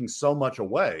pushing so much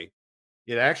away,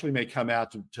 it actually may come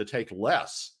out to take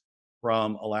less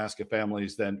from Alaska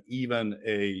families than even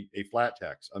a flat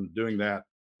tax. I'm doing that.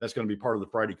 That's going to be part of the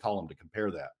Friday column to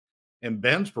compare that. And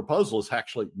Ben's proposal is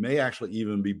may actually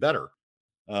even be better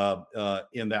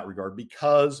in that regard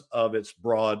because of its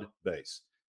broad base.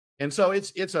 And so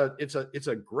it's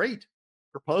a great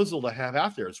proposal to have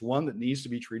out there. It's one that needs to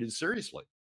be treated seriously.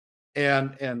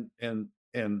 And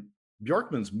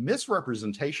Bjorkman's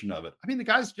misrepresentation of it. I mean, the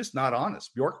guy's just not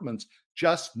honest. Bjorkman's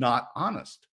just not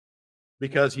honest,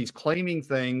 because he's claiming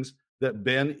things that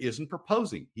Ben isn't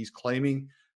proposing. He's claiming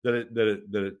that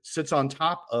it sits on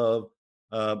top of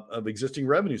existing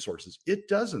revenue sources. It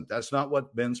doesn't. That's not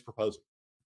what Ben's proposing.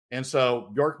 And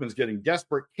so Bjorkman's getting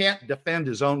desperate, can't defend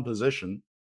his own position,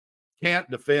 can't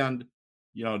defend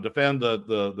the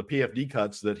PFD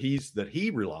cuts that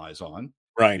he relies on,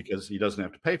 right? Because he doesn't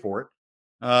have to pay for it.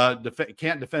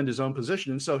 Can't defend his own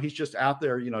position, and so he's just out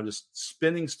there, just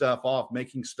spinning stuff off,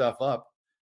 making stuff up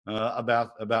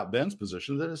about Ben's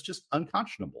position that is just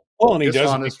unconscionable. Well, and he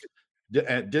dishonest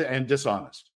and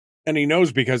dishonest. And he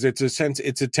knows, because it's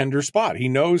a tender spot. He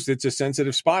knows it's a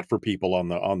sensitive spot for people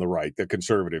on the right, the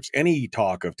conservatives. Any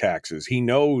talk of taxes, he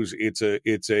knows it's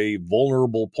a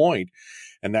vulnerable point,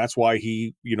 and that's why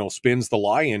he spins the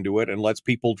lie into it and lets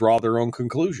people draw their own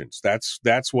conclusions.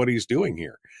 That's what he's doing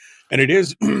here, and it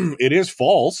is it is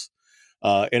false,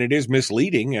 and it is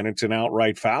misleading, and it's an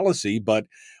outright fallacy. But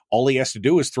all he has to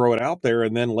do is throw it out there,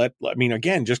 and then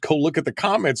again, just go look at the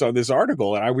comments on this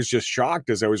article. And I was just shocked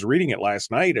as I was reading it last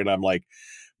night. And I'm like,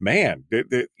 man,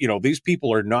 these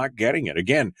people are not getting it.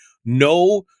 Again,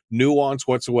 no nuance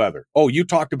whatsoever. Oh, you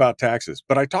talked about taxes,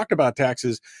 but I talked about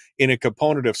taxes in a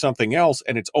component of something else.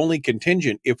 And it's only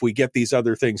contingent if we get these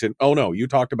other things. And oh no, you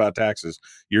talked about taxes,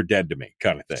 you're dead to me,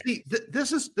 kind of thing. See,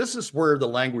 this is where the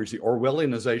language, the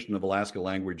Orwellianization of Alaska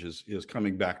language is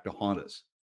coming back to haunt us.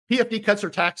 PFD cuts are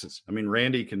taxes. I mean,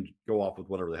 Randy can go off with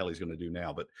whatever the hell he's going to do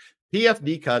now, but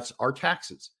PFD cuts are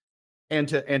taxes. And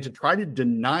to try to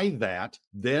deny that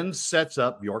then sets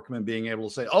up Bjorkman being able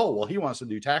to say, oh, well, he wants to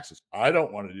do taxes. I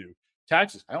don't want to do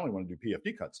taxes. I only want to do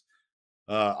PFD cuts.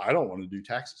 I don't want to do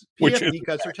taxes. PFD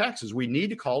cuts are taxes. We need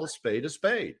to call a spade a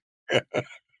spade. I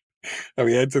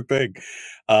mean, that's the thing.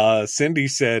 Cindy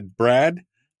said, Brad,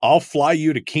 I'll fly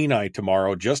you to Kenai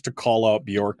tomorrow just to call out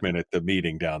Bjorkman at the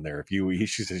meeting down there. She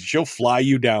says she'll fly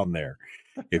you down there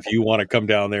if you want to come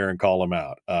down there and call him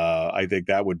out. I think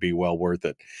that would be well worth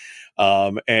it.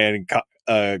 And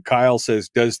Kyle says,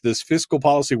 does this fiscal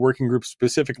policy working group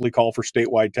specifically call for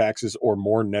statewide taxes or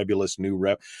more nebulous new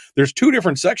rev? There's two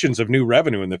different sections of new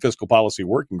revenue in the fiscal policy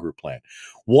working group plan.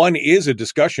 One is a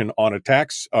discussion on a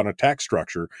tax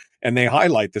structure, and they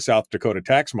highlight the South Dakota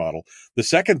tax model. The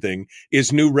second thing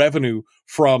is new revenue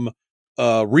from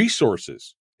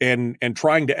resources and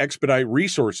trying to expedite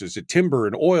resources at timber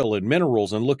and oil and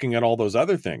minerals and looking at all those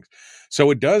other things. So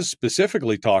it does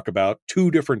specifically talk about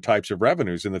two different types of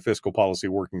revenues in the fiscal policy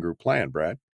working group plan,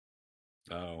 Brad.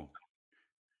 Oh,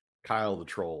 Kyle the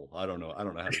troll. I don't know how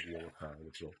to deal with Kyle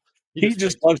the troll. He's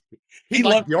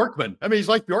like Bjorkman. I mean, he's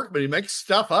like Bjorkman. He makes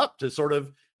stuff up to sort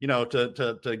of,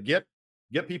 to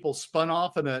get people spun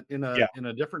off in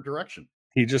a different direction.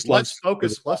 He just let's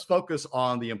focus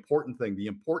on the important thing. The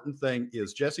important thing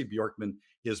is Jesse Bjorkman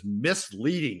is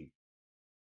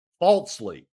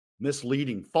falsely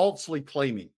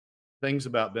claiming things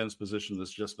about Ben's position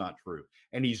that's just not true.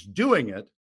 And he's doing it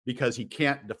because he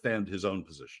can't defend his own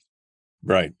position.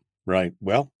 Right.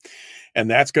 Well, and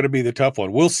that's going to be the tough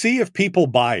one. We'll see if people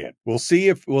buy it. We'll see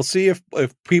if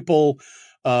people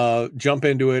jump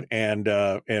into it and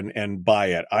buy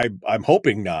it. I'm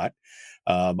hoping not.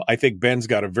 I think Ben's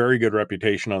got a very good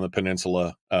reputation on the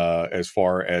peninsula as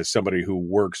far as somebody who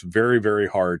works very, very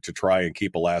hard to try and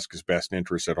keep Alaska's best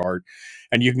interests at heart.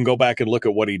 And you can go back and look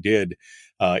at what he did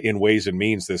in Ways and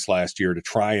Means this last year to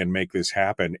try and make this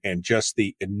happen, and just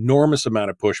the enormous amount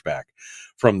of pushback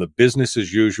from the business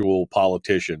as usual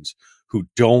politicians who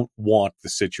don't want the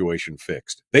situation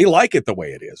fixed. They like it the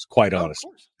way it is, quite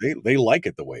honestly. They like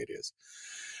it the way it is.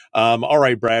 All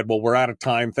right, Brad. Well, we're out of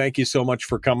time. Thank you so much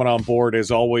for coming on board,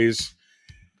 as always.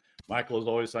 Michael, as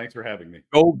always, thanks for having me.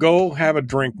 Go have a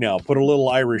drink now. Put a little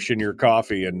Irish in your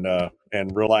coffee and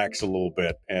relax a little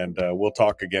bit. And we'll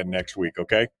talk again next week,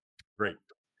 okay? Great.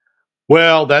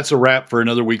 Well, that's a wrap for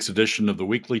another week's edition of the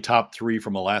weekly top 3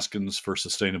 from Alaskans for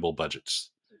Sustainable Budgets.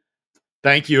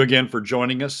 Thank you again for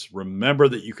joining us. Remember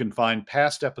that you can find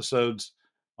past episodes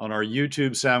on our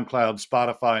YouTube, SoundCloud,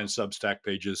 Spotify, and Substack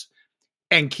pages,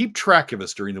 and keep track of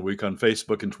us during the week on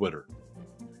Facebook and Twitter.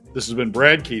 This has been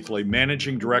Brad Keithley,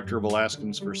 Managing Director of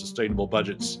Alaskans for Sustainable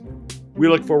Budgets. We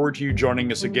look forward to you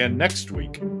joining us again next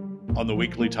week on the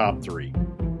weekly top 3.